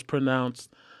savage was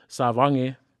pronounced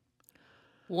savange.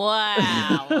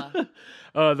 Wow.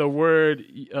 The word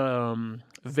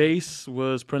vase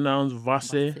was pronounced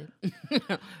vase.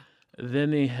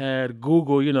 Then they had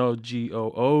Google, Google,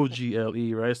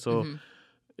 right? So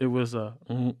it was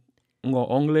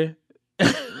ngoongle.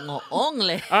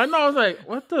 Only. I know. I was like,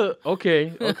 what the?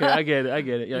 Okay, I get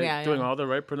it. Yeah, Yeah, doing yeah. all the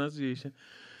right pronunciation.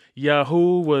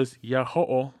 Yahoo was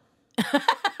Yahoo,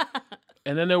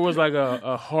 and then there was like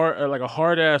a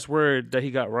hard ass word that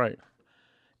he got right,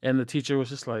 and the teacher was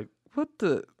just like, what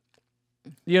the?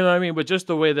 You know what I mean? But just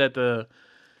the way that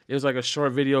it was like a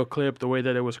short video clip, the way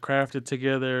that it was crafted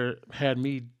together had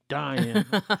me dying.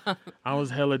 I was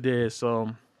hella dead.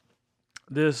 So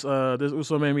this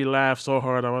also made me laugh so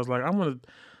hard. I was like,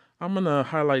 I'm gonna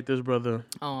highlight this brother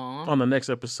Aw. on the next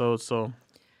episode. So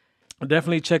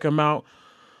definitely check him out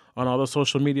on all the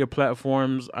social media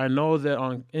platforms. I know that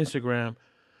on Instagram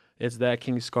it's That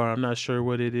King Scar. I'm not sure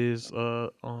what it is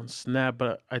on Snap,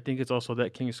 but I think it's also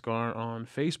That King Scar on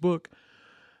Facebook.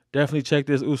 Definitely check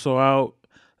this Uso out.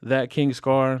 That King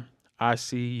Scar. I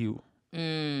see you.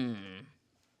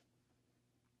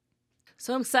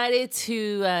 So I'm excited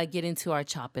to get into our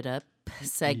Chop It Up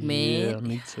segment. Yeah,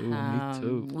 me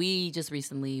too. We just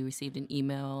recently received an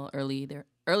email early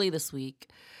this week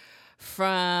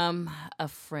from a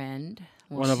friend.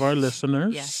 Well, One of our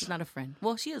listeners. Yeah, she's not a friend.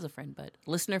 Well, she is a friend, but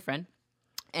listener friend.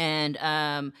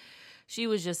 And she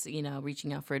was just,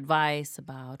 reaching out for advice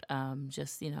about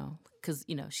because,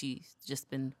 she's just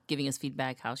been giving us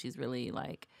feedback how she's really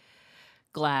like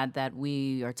glad that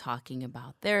we are talking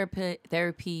about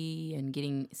therapy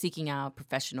and seeking out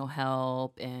professional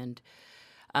help. And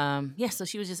so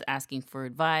she was just asking for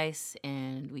advice,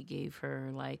 and we gave her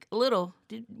like a little.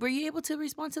 Were you able to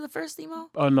respond to the first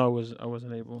email? Oh no, I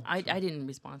wasn't able. I didn't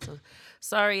respond. So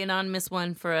sorry, anonymous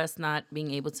one, for us not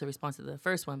being able to respond to the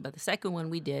first one, but the second one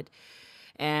we did.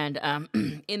 And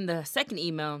in the second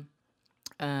email,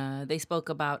 they spoke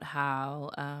about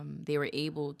how they were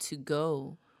able to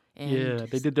go. And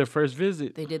they did their first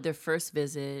visit.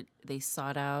 They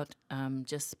sought out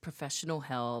just professional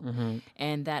help.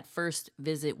 And that first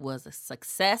visit was a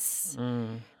success.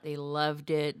 They loved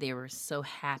it. They were so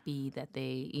happy that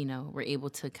they, were able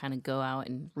to kind of go out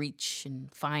and reach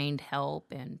and find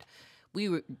help. And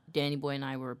Danny Boy and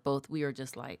I were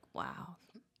just like, wow.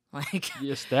 Like,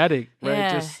 ecstatic, right?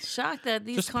 Yeah, just shocked that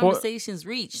these conversations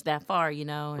reach that far,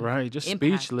 and right, just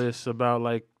impact. Speechless about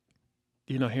like,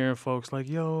 hearing folks like,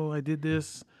 yo, I did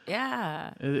this.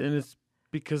 Yeah. And it's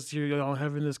because you're all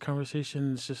having this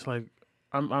conversation. It's just like,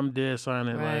 I'm dead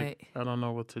silent. Right. Like, I don't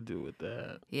know what to do with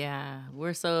that. Yeah.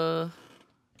 We're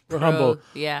humble.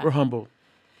 Yeah. We're humble.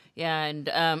 Yeah. And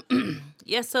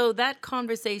so that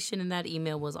conversation and that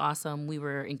email was awesome. We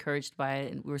were encouraged by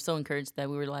it. And we were so encouraged that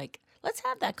we were like, let's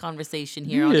have that conversation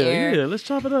here on air. Yeah, let's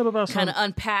chop it up about kind of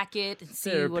unpack it and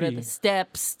see therapy. What are the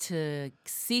steps to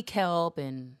seek help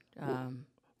and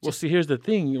well, see, here's the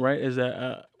thing, right? Is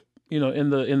that in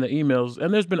the emails,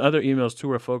 and there's been other emails too,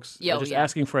 where folks are just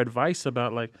asking for advice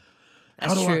about like,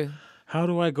 how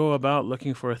do I go about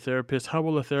looking for a therapist? How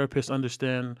will a therapist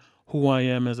understand who I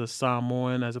am as a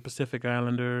Samoan, as a Pacific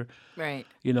Islander? Right.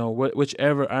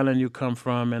 Whichever island you come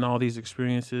from, and all these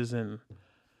experiences, and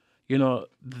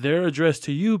they're addressed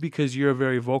to you because you're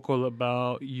very vocal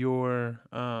about your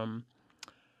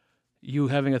you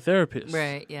having a therapist,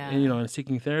 right? Yeah, and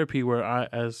seeking therapy where I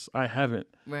haven't,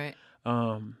 right.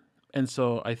 And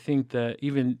so I think that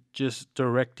even just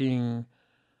directing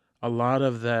a lot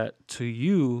of that to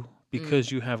you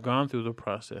because you have gone through the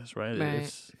process, right?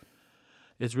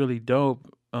 It's really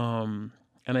dope, and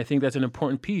I think that's an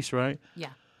important piece, right?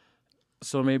 Yeah.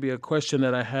 So maybe a question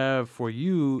that I have for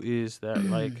you is that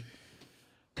like,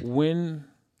 when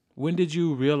did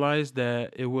you realize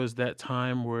that it was that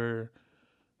time where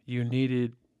you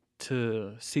needed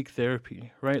to seek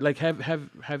therapy, right? Like,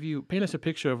 have you paint us a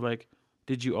picture of like,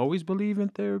 did you always believe in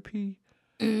therapy?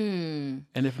 And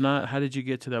if not, how did you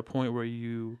get to that point where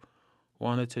you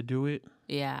wanted to do it?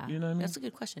 Yeah, you know what I mean? That's a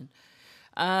good question.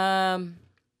 I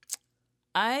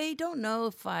don't know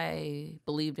if I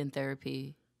believed in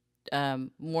therapy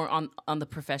more on the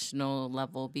professional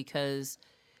level because.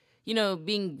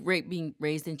 Being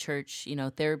raised in church,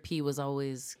 therapy was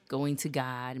always going to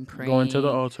God and praying. Going to the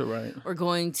altar, right. Or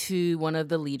going to one of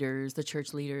the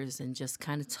church leaders, and just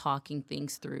kind of talking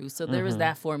things through. So there was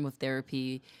that form of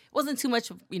therapy. It wasn't too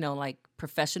much, like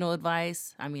professional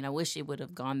advice. I mean, I wish it would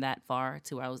have gone that far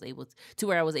to where I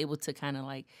was able to kind of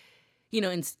like,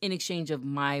 in exchange of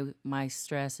my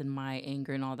stress and my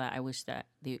anger and all that, I wish that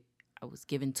I was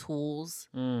given tools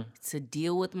to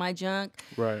deal with my junk.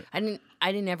 Right.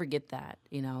 I didn't ever get that,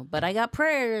 but I got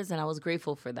prayers and I was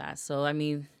grateful for that. So, I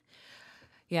mean,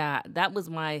 yeah, that was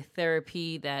my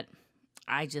therapy that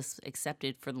I just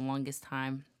accepted for the longest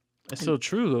time. It's so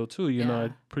true though, too.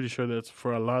 I'm pretty sure that's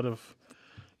for a lot of,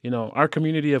 our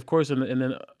community, of course, and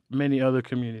then many other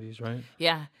communities, right?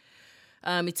 Yeah.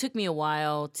 It took me a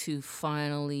while to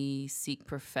finally seek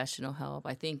professional help.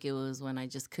 I think it was when I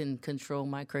just couldn't control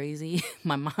my crazy,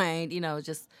 my mind. I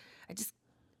just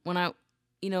when I,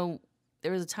 you know,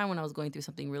 there was a time when I was going through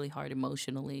something really hard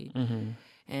emotionally,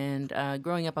 and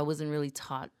growing up, I wasn't really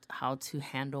taught how to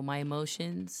handle my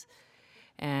emotions.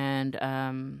 And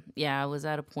I was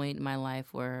at a point in my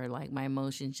life where like my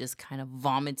emotions just kind of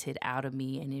vomited out of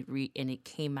me, and it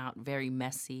came out very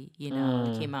messy.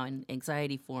 It came out in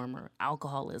anxiety form or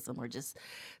alcoholism or just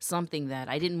something that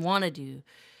I didn't want to do,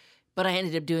 but I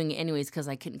ended up doing it anyways because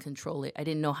I couldn't control it. I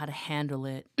didn't know how to handle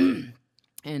it,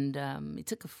 and it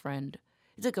took a friend.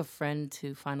 It took a friend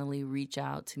to finally reach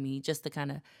out to me just to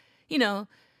kind of,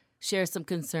 share some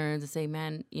concerns and say,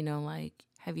 man, like,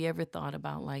 have you ever thought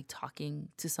about like talking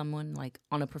to someone like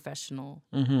on a professional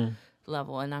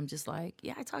level? And I'm just like,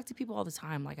 yeah, I talk to people all the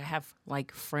time. Like I have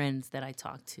like friends that I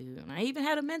talk to, and I even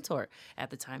had a mentor at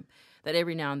the time that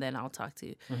every now and then I'll talk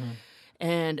to.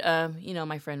 And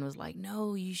my friend was like,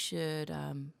 no, you should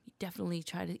definitely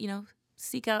try to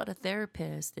seek out a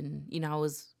therapist. And it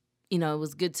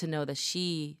was good to know that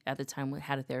she at the time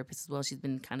had a therapist as well. She's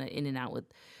been kind of in and out with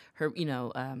her,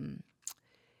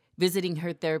 visiting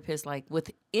her therapist, like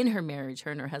within her marriage.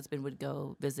 Her and her husband would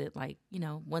go visit like,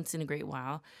 once in a great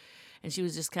while. And she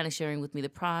was just kind of sharing with me the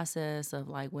process of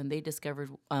like when they discovered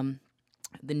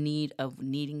the need of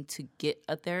needing to get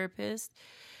a therapist.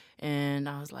 And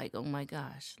I was like, oh my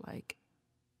gosh, like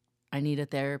I need a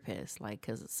therapist, like,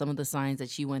 because some of the signs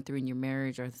that you went through in your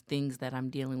marriage are things that I'm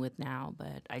dealing with now,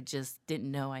 but I just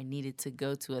didn't know I needed to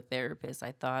go to a therapist.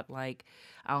 I thought, like,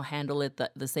 I'll handle it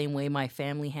the same way my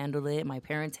family handled it, my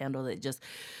parents handled it, just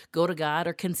go to God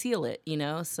or conceal it,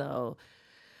 So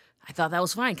I thought that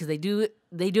was fine because they do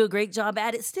a great job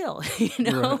at it still,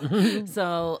 Right.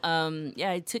 So,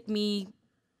 it took me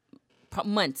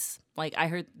months. Like, I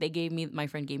heard my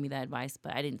friend gave me that advice,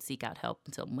 but I didn't seek out help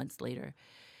until months later.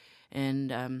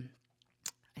 And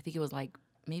I think it was like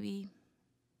maybe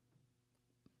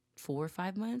 4 or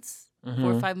 5 months.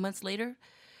 4 or 5 months later,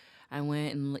 I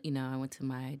went and I went to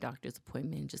my doctor's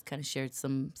appointment and just kind of shared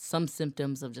some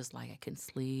symptoms of just like I couldn't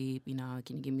sleep. Can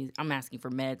you give me? I'm asking for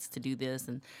meds to do this,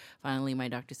 and finally my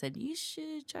doctor said you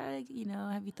should try.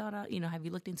 Have you thought out? Have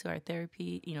you looked into our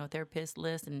therapist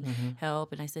list and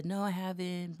help? And I said no, I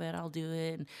haven't, but I'll do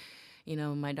it. And,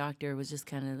 my doctor was just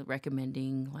kind of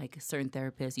recommending like a certain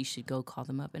therapist. You should go call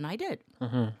them up. And I did.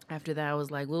 After that, I was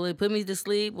like, will it put me to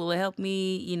sleep? Will it help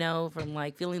me, from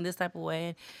like feeling this type of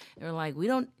way? And they were like,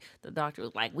 the doctor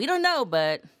was like, we don't know,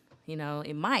 but,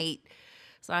 it might.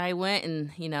 So I went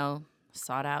and,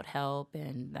 sought out help.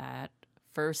 And that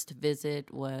first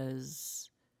visit wasn't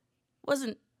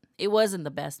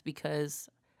the best because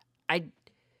I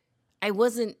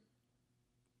wasn't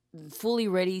fully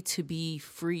ready to be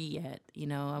free yet.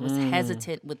 I was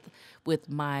hesitant with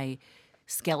my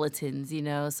skeletons,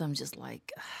 so I'm just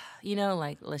like,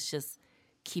 like let's just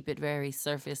keep it very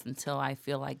surface until I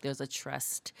feel like there's a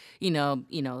trust, Yeah,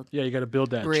 you got to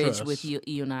build that bridge trust with you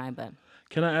and I. But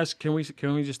can I ask? Can we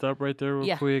just stop right there real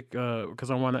Yeah. quick?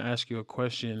 Because I want to ask you a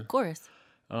question. of course,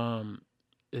 What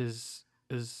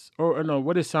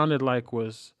it sounded like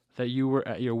was that you were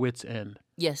at your wit's end,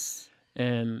 yes,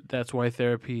 and that's why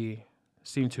therapy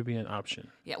seemed to be an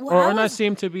option. yeah. Well, Or not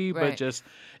seemed to be, but Right. just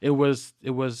it was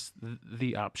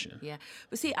the option. Yeah,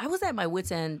 but see, I was at my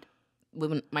wit's end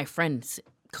when my friends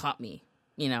caught me.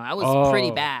 I was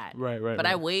pretty bad. Right. But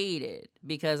I waited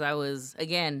because I was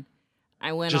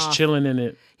I went Just off. chilling in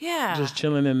it. Yeah. Just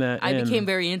chilling in that. I end. became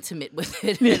very intimate with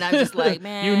it, and I'm just like,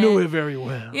 man. You knew it very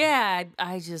well. Yeah,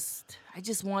 I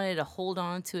just wanted to hold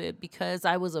on to it because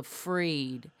I was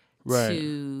afraid Right.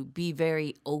 to be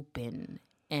very open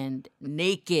and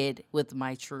naked with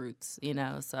my truths,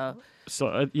 So So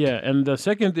and the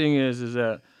second thing is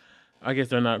that I guess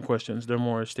they're not questions, they're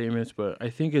more statements, but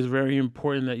I think it's very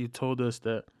important that you told us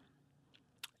that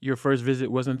your first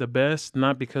visit wasn't the best,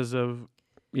 not because of,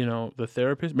 the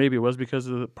therapist. Maybe it was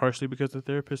partially because of the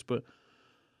therapist, but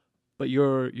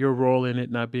your role in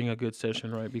it not being a good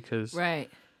session, right? Because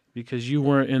you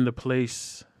weren't in the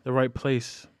right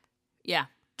place yeah,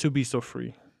 to be so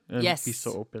free and Yes. be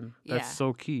so open. Yeah. That's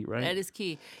so key, right? that is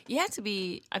key. You have to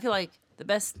be. I feel like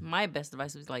my best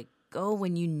advice was like, go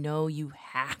when you know you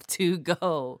have to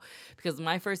go, because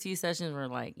my first few sessions were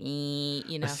like,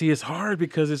 See, it's hard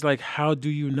because it's like, how do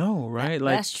you know, right?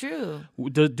 Like, that's true.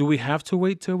 do we have to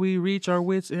wait till we reach our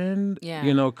wits' end?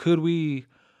 Yeah. Could we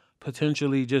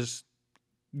potentially just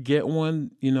get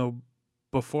one,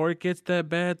 before it gets that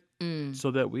bad,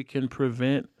 so that we can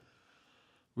prevent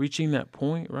reaching that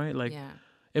point, right? Like, Yeah.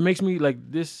 it makes me like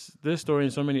this story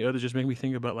and so many others just make me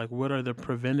think about like what are the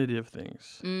preventative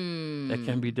things that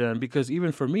can be done, because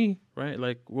even for me, right,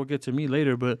 like we'll get to me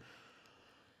later, but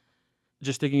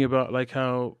just thinking about like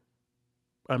how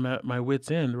I'm at my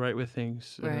wit's end, right, with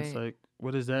things, and it's like,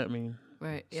 what does that mean?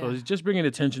 Right. So it's just bringing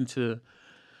attention to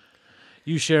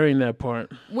you sharing that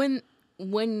part. When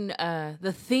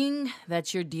the thing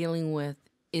that you're dealing with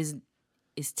is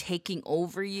taking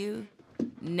over you,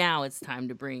 now it's time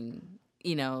to bring,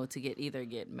 to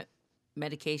get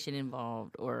medication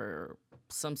involved, or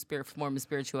some form of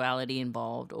spirituality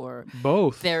involved, or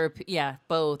both therapy. Yeah,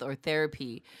 both, or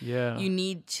therapy. Yeah, you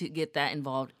need to get that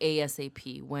involved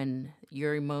ASAP when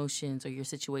your emotions or your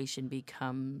situation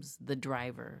becomes the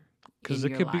driver. Because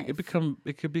it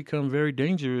could become very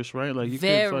dangerous, right? Like you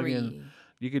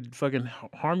could fucking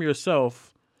harm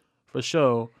yourself for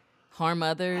sure. Harm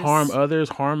others,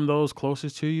 harm those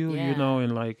closest to you,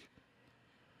 and like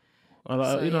a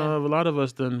lot of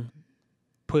us done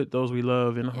put those we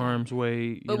love in harm's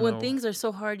way. But when things are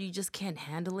so hard, you just can't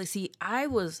handle it. See, I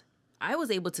was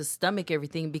able to stomach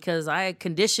everything because I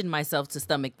conditioned myself to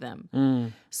stomach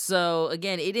them. So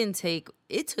again, it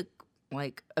took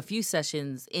like a few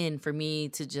sessions in for me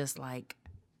to just like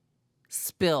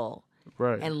spill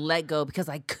and let go, because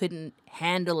I couldn't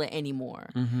handle it anymore.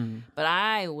 But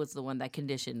I was the one that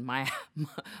conditioned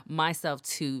myself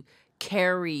to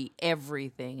carry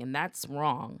everything, and that's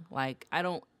wrong. Like I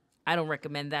don't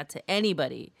recommend that to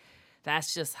anybody.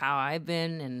 That's just how I've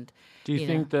been. And do you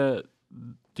think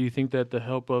that the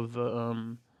help of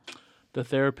the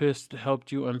therapist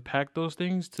helped you unpack those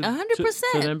things 100%.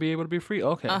 To then be able to be free?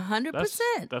 Okay.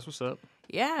 100%. That's what's up.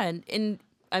 Yeah. And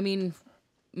I mean,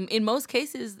 in most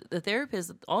cases, the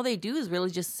therapist, all they do is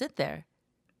really just sit there.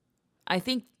 I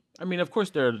mean, of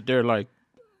course, they're like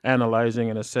analyzing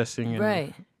and assessing.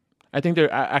 And I think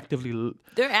they're actively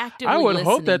I would listening.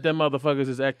 hope that them motherfuckers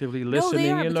is actively listening. No,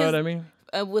 they are, you know what I mean?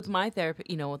 With my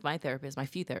therapist, my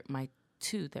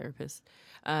two therapists,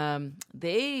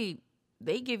 they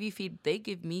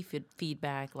give me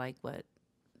feedback like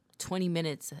 20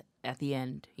 minutes at the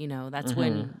end. That's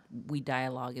when we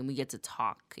dialogue and we get to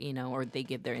talk. Or they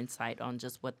give their insight on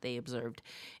just what they observed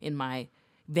in my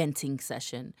venting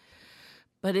session.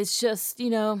 But it's just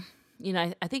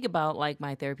I think about like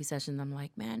my therapy session. I'm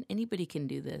like, man, anybody can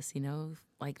do this.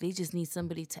 Like they just need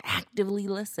somebody to actively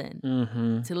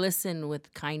listen, to listen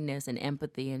with kindness and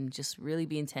empathy, and just really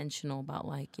be intentional about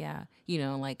like,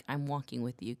 like I'm walking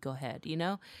with you. Go ahead,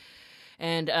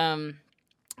 And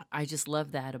I just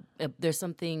love that. There's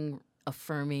something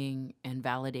affirming and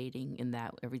validating in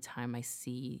that every time I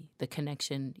see the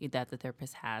connection that the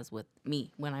therapist has with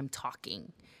me when I'm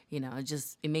talking.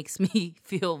 It makes me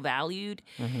feel valued.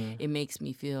 It makes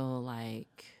me feel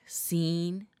like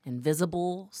seen and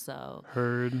visible. So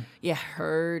heard. Yeah,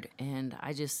 heard. And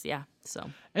I just, so.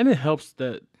 And it helps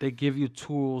that they give you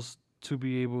tools to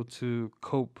be able to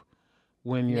cope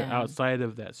when you're outside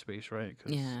of that space, right?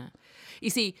 Yeah. You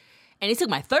see, and it took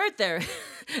my third therapist.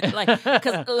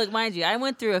 Because look, mind you, I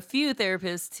went through a few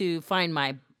therapists to find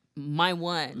my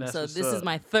one. That's so this is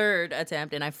my third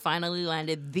attempt, and I finally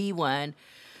landed the one.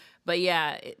 But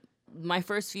my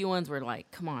first few ones were like,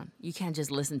 come on, you can't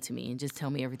just listen to me and just tell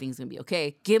me everything's going to be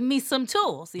okay. Give me some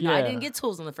tools. I didn't get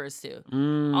tools on the first two.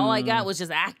 All I got was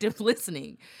just active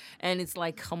listening. And it's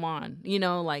like, come on.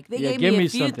 Like they gave me a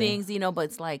few things, but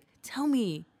it's like, tell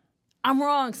me I'm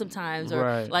wrong sometimes,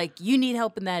 or like you need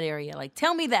help in that area. Like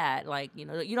tell me that. Like, you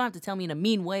don't have to tell me in a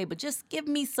mean way, but just give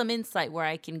me some insight where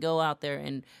I can go out there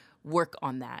and work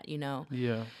on that,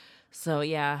 Yeah. So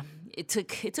it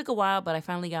took a while, but I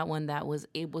finally got one that was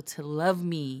able to love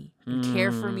me and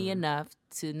care for me enough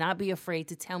to not be afraid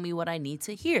to tell me what I need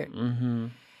to hear.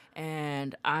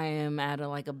 And I am at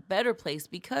a better place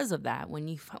because of that. When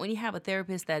you have a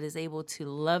therapist that is able to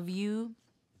love you,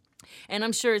 and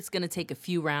I'm sure it's going to take a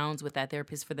few rounds with that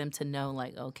therapist for them to know,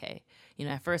 like, okay,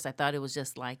 at first I thought it was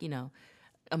just like,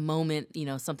 a moment,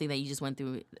 something that you just went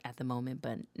through at the moment,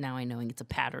 but now I know it's a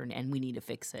pattern and we need to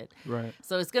fix it. Right.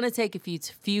 So it's going to take a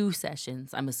few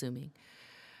sessions, I'm assuming.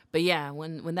 But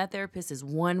when that therapist is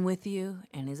one with you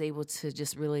and is able to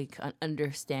just really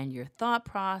understand your thought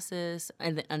process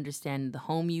and then understand the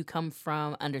home you come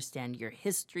from, understand your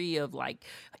history of like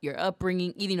your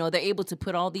upbringing, they're able to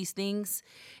put all these things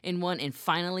in one and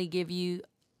finally give you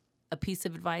a piece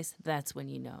of advice, that's when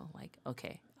like,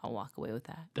 okay, I'll walk away with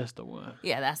that. That's the one.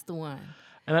 Yeah, that's the one.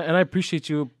 And I appreciate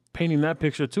you painting that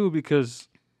picture too, because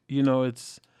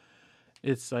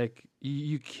it's like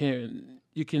you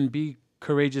can be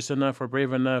courageous enough or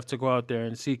brave enough to go out there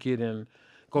and seek it and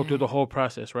go through the whole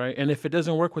process, right? And if it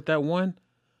doesn't work with that one,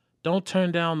 don't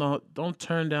turn down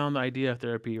the idea of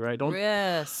therapy, right?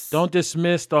 Yes. Don't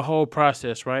dismiss the whole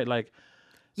process, right? Like,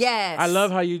 I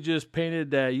love Yes. how you just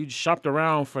painted that you shopped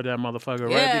around for that motherfucker,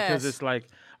 right? Because Yes. it's like,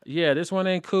 yeah, this one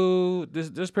ain't cool.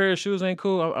 This pair of shoes ain't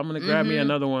cool. I'm gonna grab me Mm-hmm.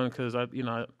 another one because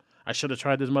I should have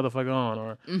tried this motherfucker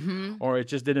on, Mm-hmm. or it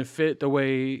just didn't fit the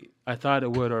way I thought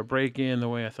it would, or break in the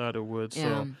way I thought it would.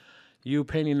 Yeah. So you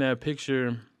painting that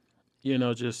picture,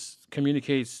 just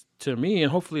communicates to me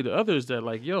and hopefully to others that,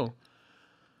 like, yo,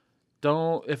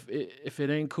 don't, if it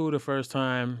ain't cool the first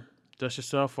time, dust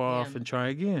yourself Yeah. off and try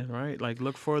again, right? Like,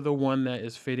 look for the one that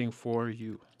is fitting for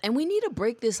you. And we need to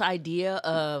break this idea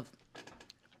of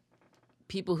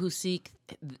people who seek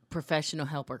professional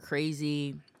help are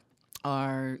crazy,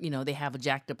 or they have a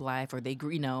jacked up life, or they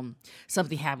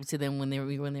something happened to them when they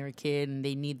were a kid and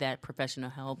they need that professional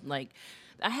help. Like,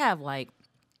 I have like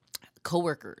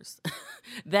coworkers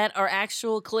that are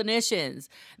actual clinicians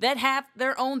that have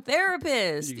their own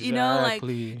therapist. Like,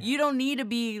 Exactly. you don't need to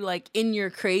be like in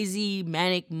your crazy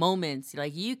manic moments.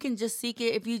 Like, you can just seek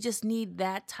it if you just need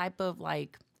that type of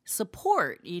like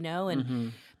support,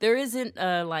 and there isn't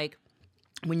like,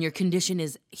 when your condition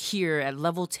is here at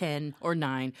level 10 or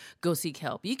 9, go seek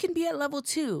help. You can be at level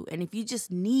 2. And if you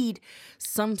just need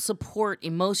some support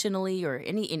emotionally or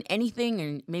in anything,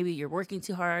 and maybe you're working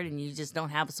too hard and you just don't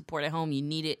have a support at home, you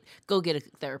need it, go get a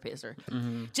therapist. Or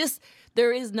just,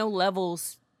 there is no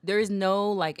levels. There is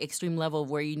no like extreme level of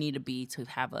where you need to be to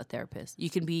have a therapist. You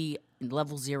can be in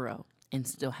level 0 and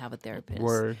still have a therapist.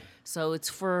 Word. So it's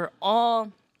for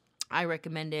all. I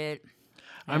recommend it.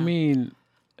 I mean,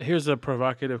 here's a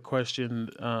provocative question,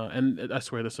 and I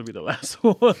swear this will be the last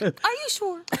one. Are you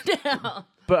sure?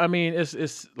 But I mean,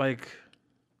 it's like,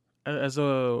 as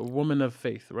a woman of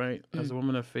faith, right? As a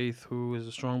woman of faith who is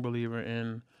a strong believer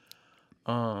in,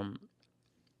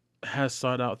 has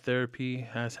sought out therapy,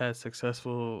 has had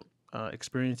successful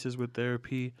experiences with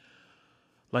therapy.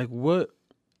 Like, what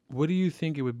do you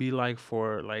think it would be like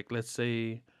for, like, let's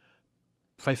say,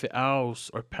 Fife Owls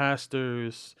or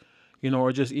pastors,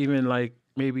 or just even like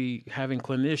maybe having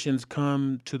clinicians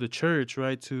come to the church,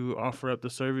 right, to offer up the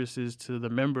services to the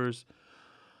members?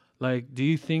 Like, do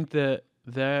you think that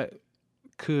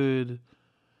could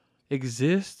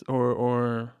exist,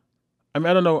 or I mean,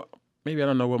 I don't know, maybe I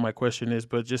don't know what my question is,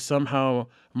 but just somehow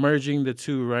merging the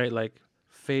two, right, like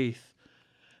faith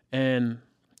and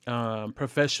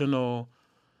professional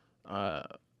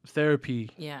therapy,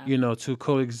 Yeah. To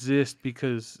coexist,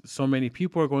 because so many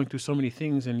people are going through so many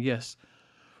things, and yes,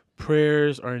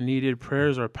 prayers are needed.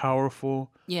 Prayers are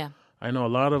powerful. Yeah. I know a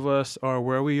lot of us are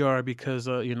where we are because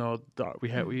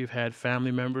we've had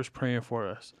family members praying for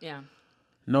us. Yeah.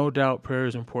 No doubt, prayer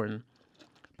is important,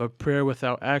 but prayer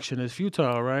without action is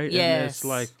futile, right? Yes. And it's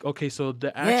like, okay, so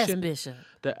the Yes, action, Bishop.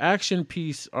 the action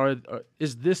piece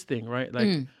is this thing, right?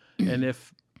 Like, and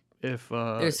if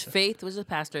There's faith, which is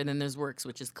pastor, and then there's works,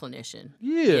 which is clinician.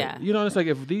 yeah, it's like,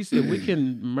 if we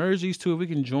can merge these two, if we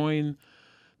can join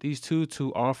these two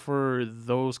to offer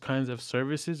those kinds of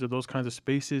services or those kinds of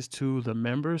spaces to the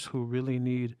members who really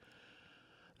need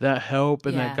that help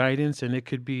and that guidance, and it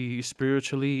could be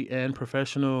spiritually and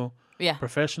professionally,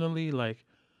 like,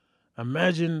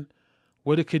 imagine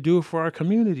what it could do for our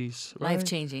communities, right? Life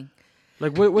changing.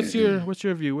 Like, what's your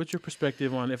view? What's your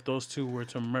perspective on if those two were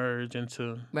to merge and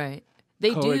to Right.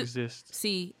 They coexist? do.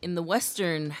 See, in the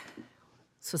Western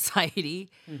society,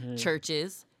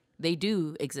 churches, they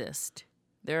do exist.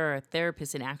 There are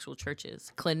therapists in actual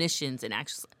churches, clinicians in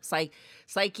actual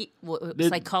psychology.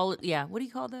 Yeah, what do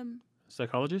you call them?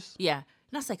 Psychologists? Yeah,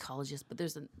 not psychologists, but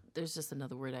there's just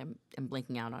another word I'm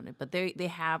blanking out on it. But they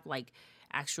have like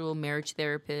actual marriage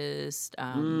therapists,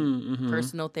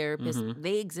 personal therapists.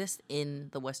 They exist in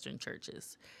the Western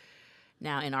churches.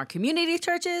 Now, in our community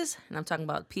churches, and I'm talking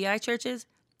about PI churches,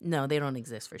 no, they don't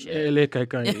exist for sure. Yeah,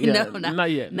 No,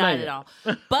 not yet. Not at all.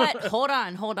 But hold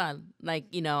on. Like,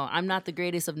 I'm not the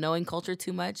greatest of knowing culture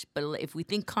too much, but if we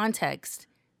think context,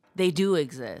 they do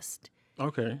exist.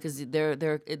 Okay. Because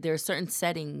there are certain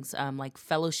settings, like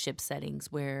fellowship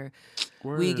settings, where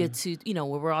we get to, where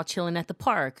we're all chilling at the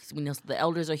park. The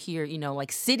elders are here,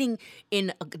 like sitting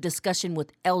in a discussion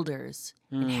with elders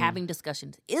and having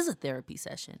discussions is a therapy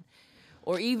session.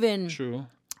 Or even, True.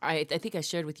 I think I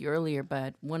shared with you earlier,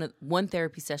 but one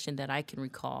therapy session that I can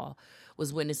recall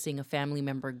was witnessing a family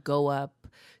member go up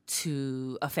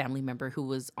to a family member who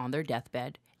was on their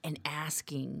deathbed and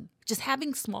just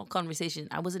having small conversation.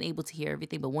 I wasn't able to hear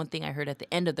everything, but one thing I heard at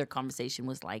the end of their conversation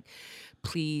was like,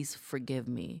 "Please forgive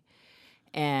me."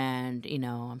 And,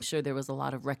 I'm sure there was a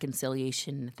lot of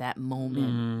reconciliation at that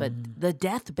moment. But the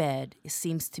deathbed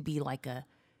seems to be like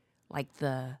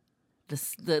the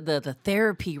the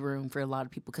therapy room for a lot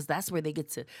of people, because that's where they get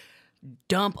to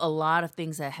dump a lot of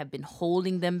things that have been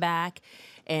holding them back.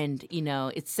 And, you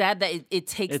know, it's sad that it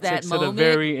takes that moment. To the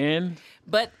very end.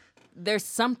 But there's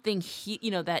something,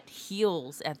 that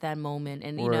heals at that moment.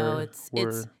 And, it's,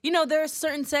 there are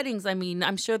certain settings. I mean,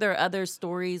 I'm sure there are other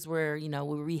stories where, where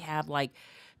we have like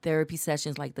therapy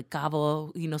sessions like the Kava,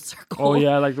 circle. Oh,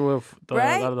 yeah, like with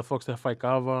right? a lot of the folks that fight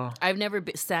Kava. I've never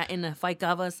sat in a fight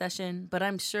Kava session, but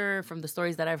I'm sure from the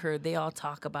stories that I've heard, they all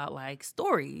talk about like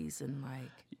stories and like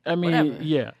whatever.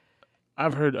 Yeah.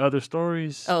 I've heard other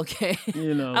stories. Okay.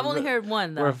 I've only heard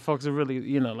one, though. Where folks are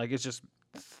really, like it's just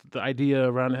the idea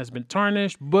around it has been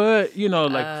tarnished. But,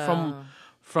 like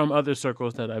from other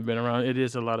circles that I've been around, it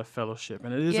is a lot of fellowship.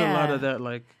 And it is a lot of that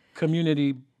like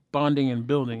community bonding and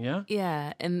building, yeah?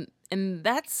 Yeah. And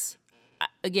that's,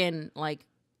 again, like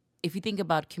if you think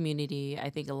about community, I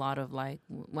think a lot of like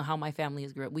how my family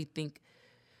has grew up, we think,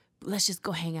 let's just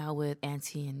go hang out with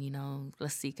auntie and,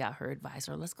 let's seek out her advice,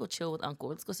 or let's go chill with uncle.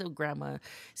 Let's go see with grandma,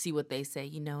 see what they say,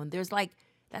 and there's like,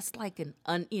 that's like an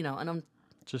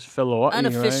just fellow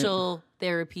unofficial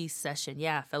therapy session.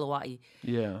 Yeah. Fellow.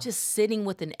 Yeah. Just sitting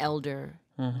with an elder.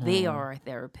 Mm-hmm. They are a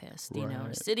therapist,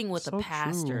 or sitting with a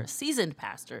pastor, a seasoned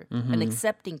pastor, an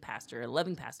accepting pastor, a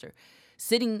loving pastor,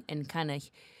 sitting and kind of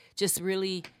just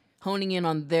really honing in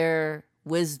on their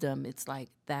wisdom. It's like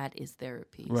that is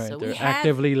therapy. Right. So they're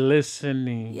actively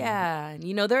listening. Yeah.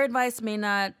 Their advice may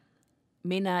not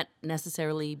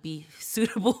necessarily be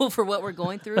suitable for what we're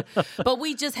going through, but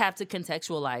we just have to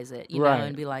contextualize it, know,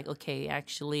 and be like, okay,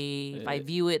 actually, if I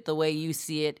view it the way you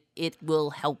see it, it will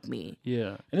help me.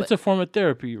 Yeah. And it's a form of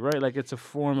therapy, right? Like it's a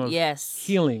form of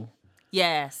healing.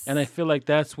 Yes. And I feel like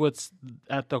that's what's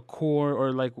at the core,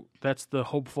 or like that's the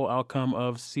hopeful outcome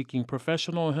of seeking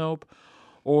professional help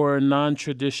or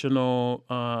non-traditional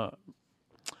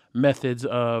methods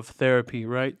of therapy,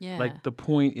 right? Yeah. Like the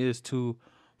point is to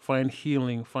find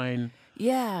healing,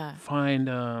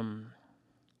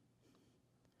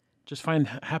 just find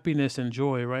happiness and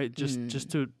joy, right?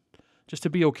 Just to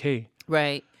be okay.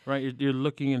 Right. Right. You're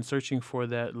looking and searching for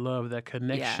that love, that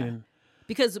connection. Yeah.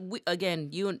 Because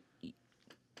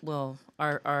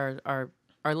our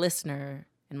listener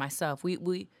and myself, we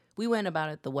went about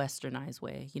it the westernized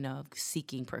way, of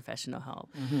seeking professional help.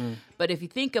 Mm-hmm. But if you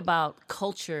think about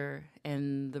culture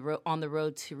and on the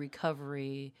road to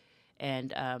recovery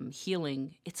and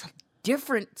healing, it's a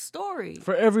different story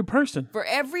for every person.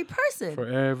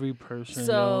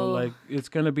 So like it's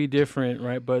gonna be different,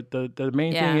 right? But the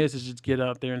main thing is just get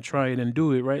out there and try it and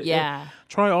do it, right? Yeah. Like,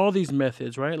 try all these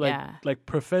methods, right? Like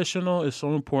professional is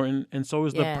so important, and so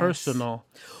is the personal.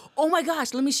 Oh my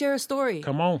gosh, let me share a story.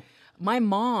 Come on. My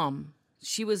mom,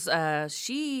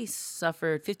 she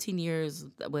suffered 15 years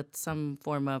with some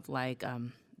form of like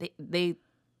they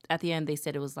at the end they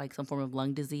said it was like some form of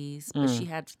lung disease, but she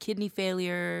had kidney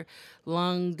failure,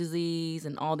 lung disease,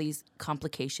 and all these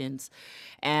complications.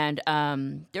 And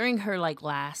during her like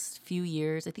last few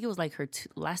years, I think it was like her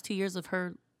last 2 years of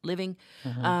her living,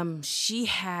 she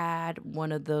had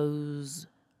one of those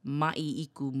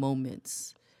ma'i'iku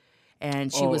moments.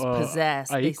 And she was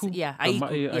possessed. Aiku?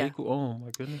 Aiku. Aiku. Oh my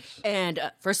goodness! And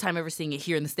first time ever seeing it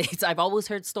here in the States. I've always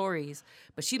heard stories,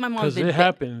 but my mom's been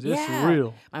happens. It's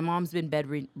real. My mom's been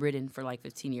bedridden for like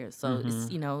 15 years, so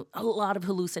it's a lot of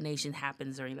hallucination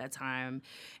happens during that time.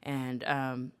 And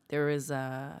there was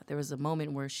a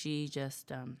moment where she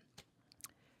just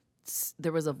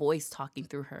there was a voice talking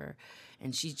through her,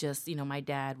 and she just my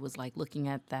dad was like looking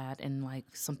at that and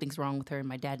like something's wrong with her, and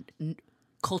my dad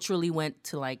culturally went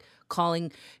to like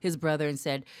calling his brother and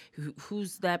said,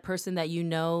 who's that person that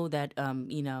that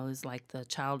is like the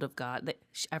child of God?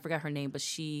 I forgot her name, but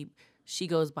she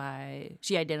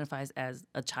identifies as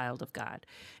a child of God,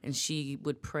 and she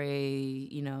would pray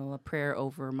a prayer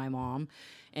over my mom,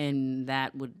 and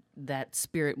that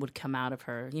spirit would come out of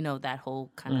her, that whole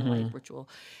kind of like ritual.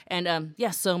 And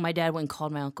so my dad went and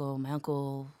called my uncle. My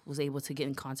uncle was able to get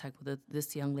in contact with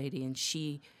this young lady, and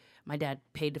my dad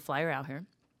paid to fly her out here,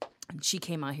 and she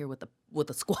came out here with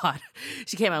a squad.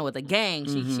 She came out with a gang.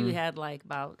 She had like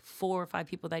about 4 or 5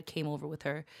 people that came over with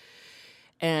her,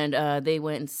 and they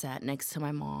went and sat next to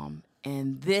my mom.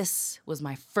 And this was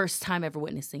my first time ever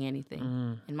witnessing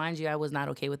anything. And mind you, I was not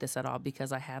okay with this at all,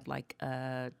 because I had like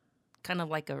kind of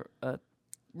like a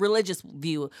religious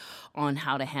view on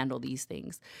how to handle these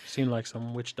things. Seemed like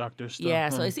some witch doctor stuff. Yeah,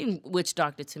 so it seemed witch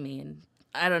doctor to me, and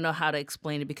I don't know how to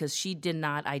explain it, because she did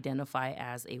not identify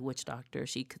as a witch doctor.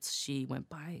 She went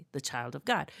by the child of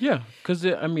God. Yeah, because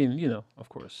of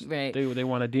course, right? They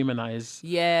want to demonize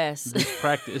this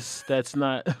practice that's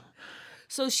not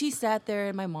So she sat there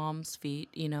at my mom's feet,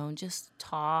 and just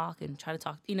talk and try to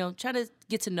talk, try to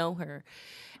get to know her.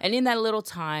 And in that little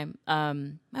time,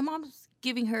 my mom's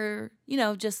giving her,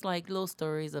 just like little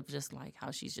stories of just like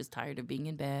how she's just tired of being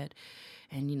in bed.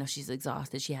 And, she's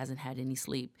exhausted. She hasn't had any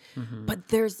sleep. But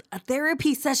there's a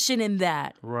therapy session in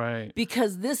that. Right.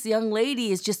 Because this young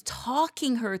lady is just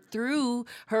talking her through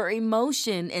her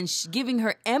emotion and giving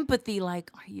her empathy.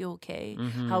 Like, are you okay?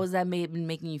 How has that been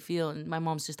making you feel? And my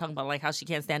mom's just talking about like how she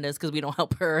can't stand us because we don't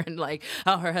help her. And like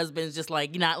how her husband's just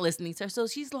like not listening to her. So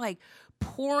she's like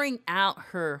pouring out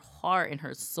her heart and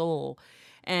her soul.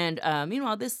 And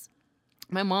meanwhile,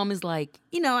 my mom is like,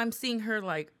 I'm seeing her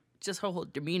like just her whole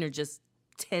demeanor just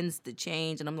tends to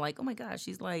change, and I'm like, oh my gosh,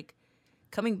 she's like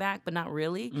coming back, but not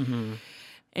really.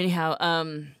 Anyhow,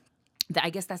 I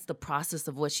guess that's the process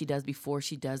of what she does before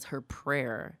she does her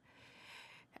prayer.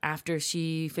 After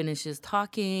she finishes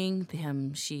talking to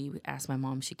him, she asks my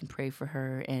mom if she can pray for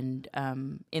her, and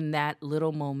in that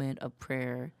little moment of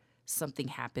prayer, something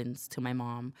happens to my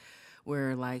mom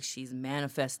where like she's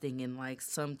manifesting in like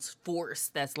some force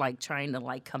that's like trying to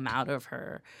like come out of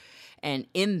her. And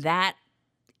in that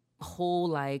whole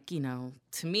like, to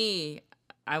me,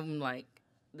 I'm like,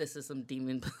 this is some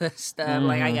demon stuff.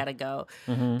 Like I gotta go.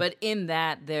 But in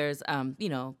that there's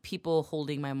people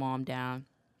holding my mom down.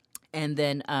 And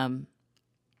then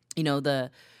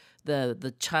the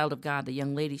child of God, the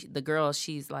young lady, the girl,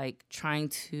 she's like trying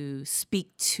to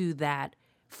speak to that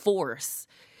force.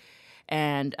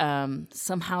 And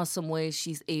somehow, some way,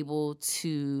 she's able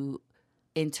to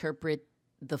interpret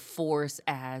the force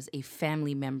as a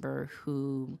family member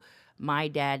who my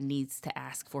dad needs to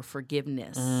ask for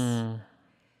forgiveness.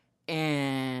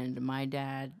 And my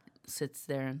dad sits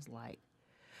there and is like,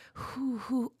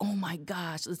 who, oh my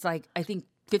gosh. It's like, I think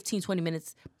 15, 20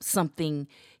 minutes, something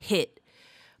hit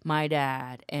my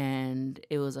dad. And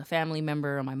it was a family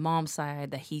member on my mom's side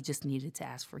that he just needed to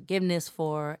ask forgiveness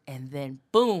for. And then,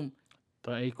 boom.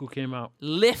 The Aiku came out.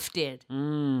 Lifted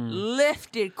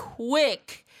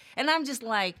quick. And I'm just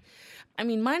like, I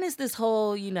mean, minus this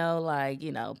whole,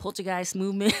 poltergeist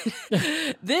movement,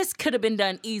 this could have been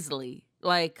done easily.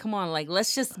 Like, come on, like,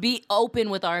 let's just be open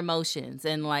with our emotions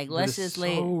and like, let's just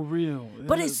lay. So real.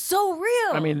 But it's so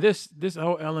real. I mean, this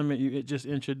whole element you just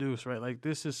introduced, right? Like,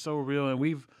 this is so real, and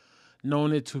we've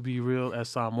known it to be real as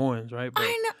Samoans, right? But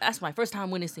I know. That's my first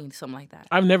time witnessing something like that.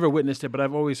 I've never witnessed it, but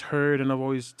I've always heard and I've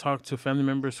always talked to family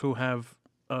members who have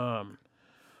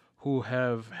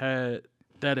had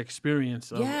that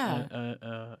experience of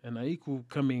an Aiku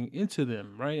coming into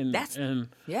them, right? And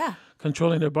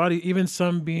controlling their body, even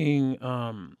some being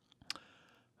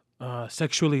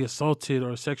sexually assaulted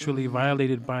or sexually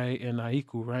violated by an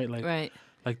Aiku, right?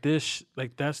 Like this,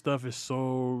 like that stuff is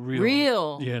so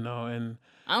real. And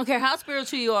I don't care how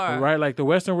spiritual you are. Right, like the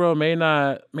Western world may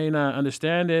not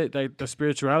understand it. Like the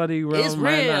spirituality realm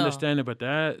might not understand it, but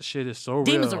that shit is so real.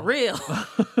 Demons are real.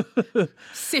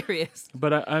 Serious.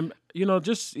 But I'm,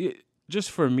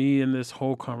 just for me in this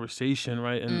whole conversation,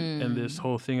 right, and this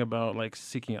whole thing about like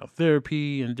seeking out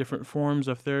therapy and different forms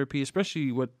of therapy,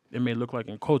 especially what it may look like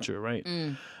in culture, right?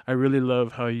 I really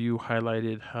love how you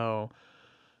highlighted how,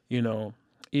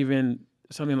 even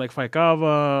something like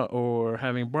Faikava or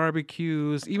having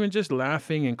barbecues, even just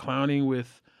laughing and clowning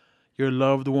with your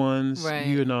loved ones, right.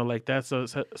 Like that's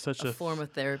such a form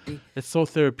of therapy. It's so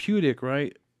therapeutic,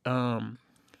 right?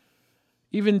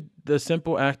 Even the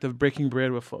simple act of breaking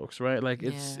bread with folks, right? Like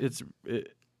it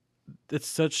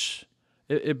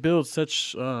builds such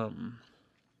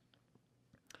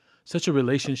a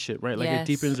relationship, right? Like it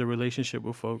deepens a relationship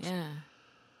with folks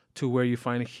to where you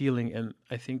find healing. And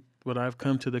I think what I've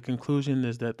come to the conclusion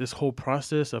is that this whole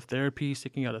process of therapy,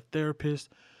 seeking out a therapist,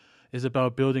 is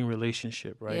about building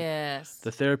relationship, right? Yes.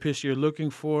 The therapist you're looking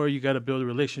for, you got to build a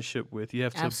relationship with. You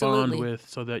have to bond with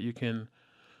so that you can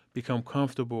become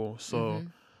comfortable. So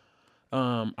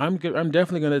I'm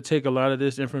definitely going to take a lot of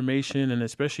this information and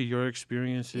especially your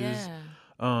experiences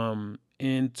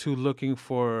into looking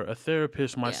for a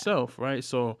therapist myself, right?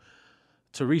 So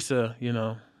Teresa,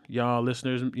 y'all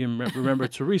listeners, you remember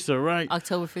Teresa, right?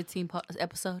 October 15th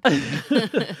episode.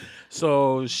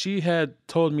 So she had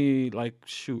told me, like,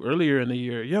 earlier in the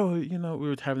year, we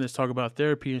were having this talk about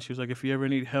therapy, and she was like, if you ever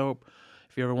need help,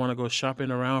 if you ever want to go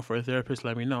shopping around for a therapist,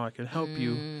 let me know. I can help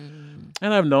you.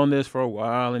 And I've known this for a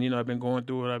while, and, I've been going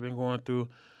through what I've been going through.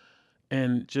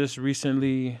 And just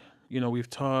recently, we've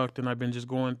talked, and I've been just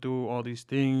going through all these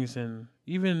things, and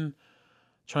even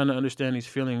trying to understand these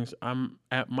feelings. I'm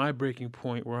at my breaking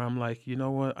point where I'm like, you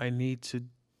know what? I need to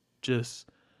just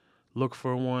look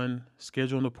for one,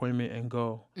 schedule an appointment, and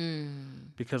go.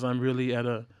 Because I'm really at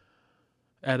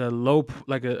at a low,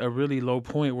 like a really low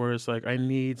point where it's like I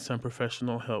need some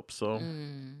professional help. So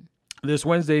this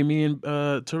Wednesday, me and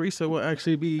Teresa will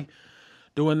actually be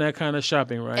doing that kind of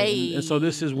shopping, right? And so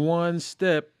this is one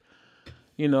step,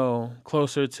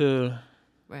 closer to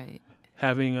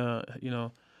having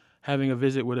a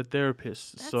visit with a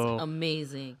therapist. That's so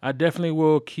amazing. I definitely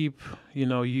will keep,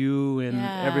 you and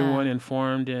everyone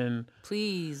informed and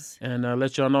please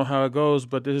let y'all know how it goes.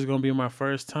 But this is going to be my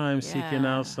first time seeking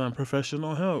out some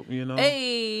professional help,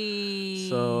 Hey.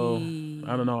 So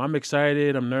I don't know. I'm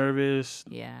excited. I'm nervous.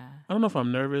 Yeah. I don't know if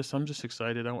I'm nervous. I'm just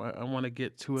excited. I want to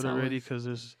get to it already because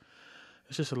it's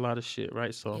just a lot of shit,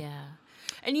 right? So yeah.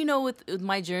 And with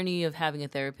my journey of having a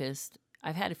therapist,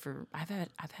 I've had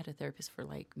a therapist for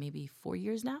like maybe 4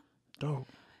 years now. Dope.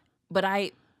 But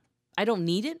I don't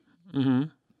need it. Mm-hmm.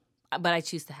 But I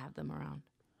choose to have them around.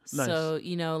 Nice. So,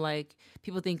 like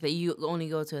people think that you only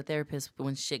go to a therapist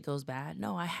when shit goes bad.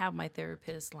 No, I have my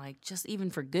therapist like just even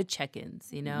for good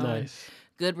check-ins, Nice.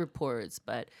 good reports.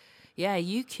 But yeah,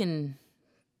 you can,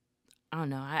 I don't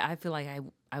know. I feel like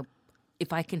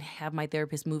if I can have my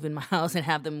therapist move in my house and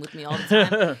have them with me all the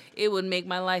time, it would make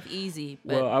my life easy.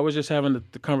 But, well, I was just having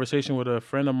the conversation with a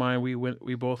friend of mine.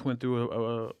 We both went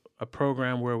through a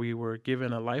program where we were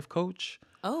given a life coach.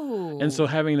 Oh. And so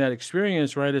having that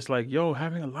experience, right, it's like,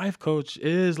 having a life coach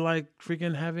is like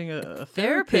freaking having a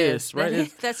therapist,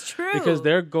 right? That's true. Because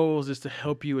their goals is to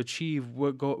help you achieve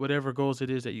whatever goals it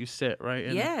is that you set, right?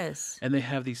 And, yes. And they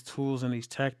have these tools and these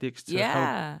tactics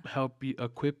to help you,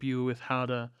 equip you with how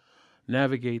to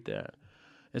navigate that.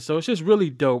 And so it's just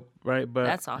really dope, right? But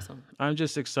that's awesome. I'm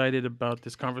just excited about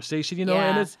this conversation,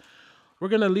 and we're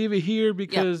going to leave it here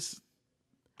because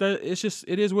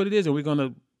it is what it is. And we're going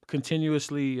to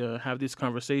continuously have this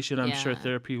conversation. I'm sure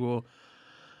therapy will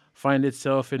find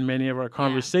itself in many of our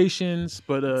conversations.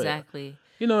 But exactly.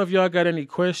 If y'all got any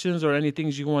questions or any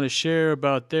things you want to share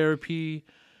about therapy,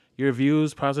 your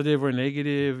views, positive or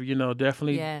negative,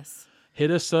 definitely hit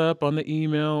us up on the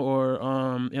email or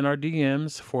in our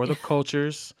DMs for the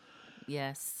cultures.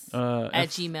 Yes. At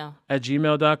Gmail. At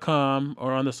gmail.com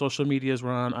or on the social medias.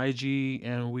 We're on IG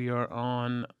and we are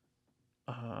on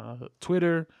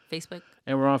Twitter, Facebook,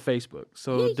 and we're on Facebook.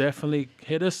 So definitely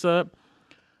hit us up,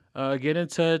 get in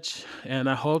touch, and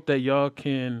I hope that y'all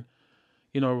can,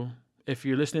 if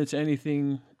you're listening to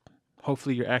anything,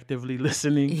 hopefully you're actively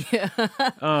listening. Yeah.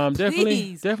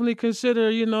 Definitely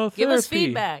consider, therapy. Give us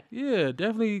feedback. Yeah,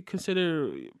 definitely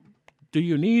consider. Do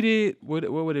you need it? What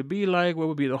would it be like? What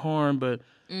would be the harm? But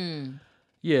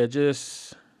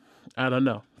just I don't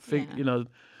know.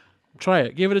 Try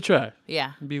it. Give it a try.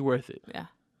 Yeah. Be worth it. Yeah.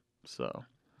 So.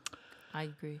 I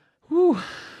agree. Whew.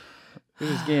 It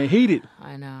was getting heated.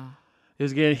 I know.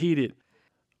 It's getting heated.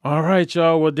 All right,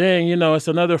 y'all. Well, dang, it's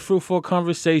another fruitful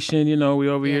conversation. We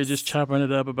over here just chopping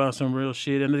it up about some real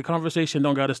shit. And the conversation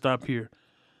don't got to stop here.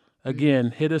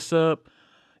 Again, hit us up.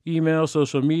 Email,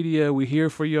 social media. We here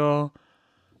for y'all.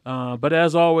 But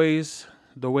as always,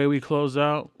 the way we close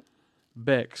out,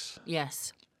 Bex.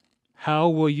 Yes. How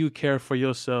will you care for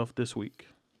yourself this week?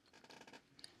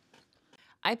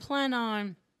 I plan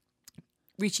on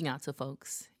reaching out to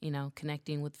folks,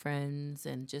 connecting with friends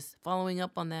and just following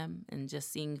up on them and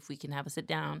just seeing if we can have a sit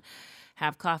down,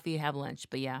 have coffee, have lunch.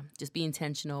 But just be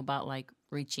intentional about like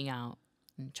reaching out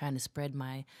and trying to spread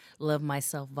my love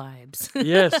myself vibes.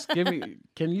 Yes.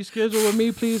 Can you schedule with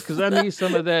me, please? Because I need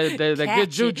some of that good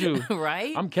juju.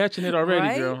 Right? I'm catching it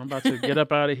already, girl. I'm about to get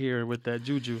up out of here with that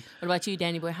juju. What about you,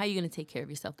 Danny Boy? How are you going to take care of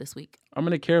yourself this week? I'm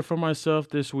going to care for myself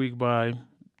this week by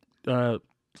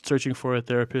searching for a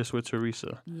therapist with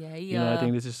Teresa. Yeah. I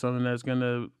think this is something that's going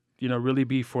to, really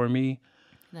be for me.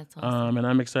 That's awesome. And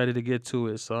I'm excited to get to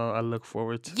it. So I look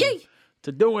forward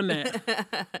to doing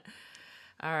that.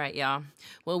 All right, y'all.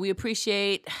 Well, we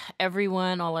appreciate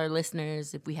everyone, all our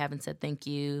listeners. If we haven't said thank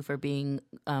you for being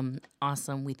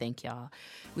awesome, we thank y'all.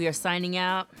 We are signing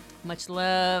out. Much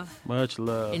love. Much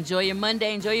love. Enjoy your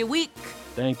Monday. Enjoy your week.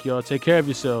 Thank y'all. Take care of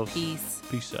yourselves. Peace.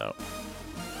 Peace out.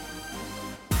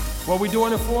 What we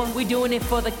doing it for? We're doing it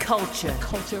for the culture.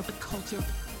 The culture.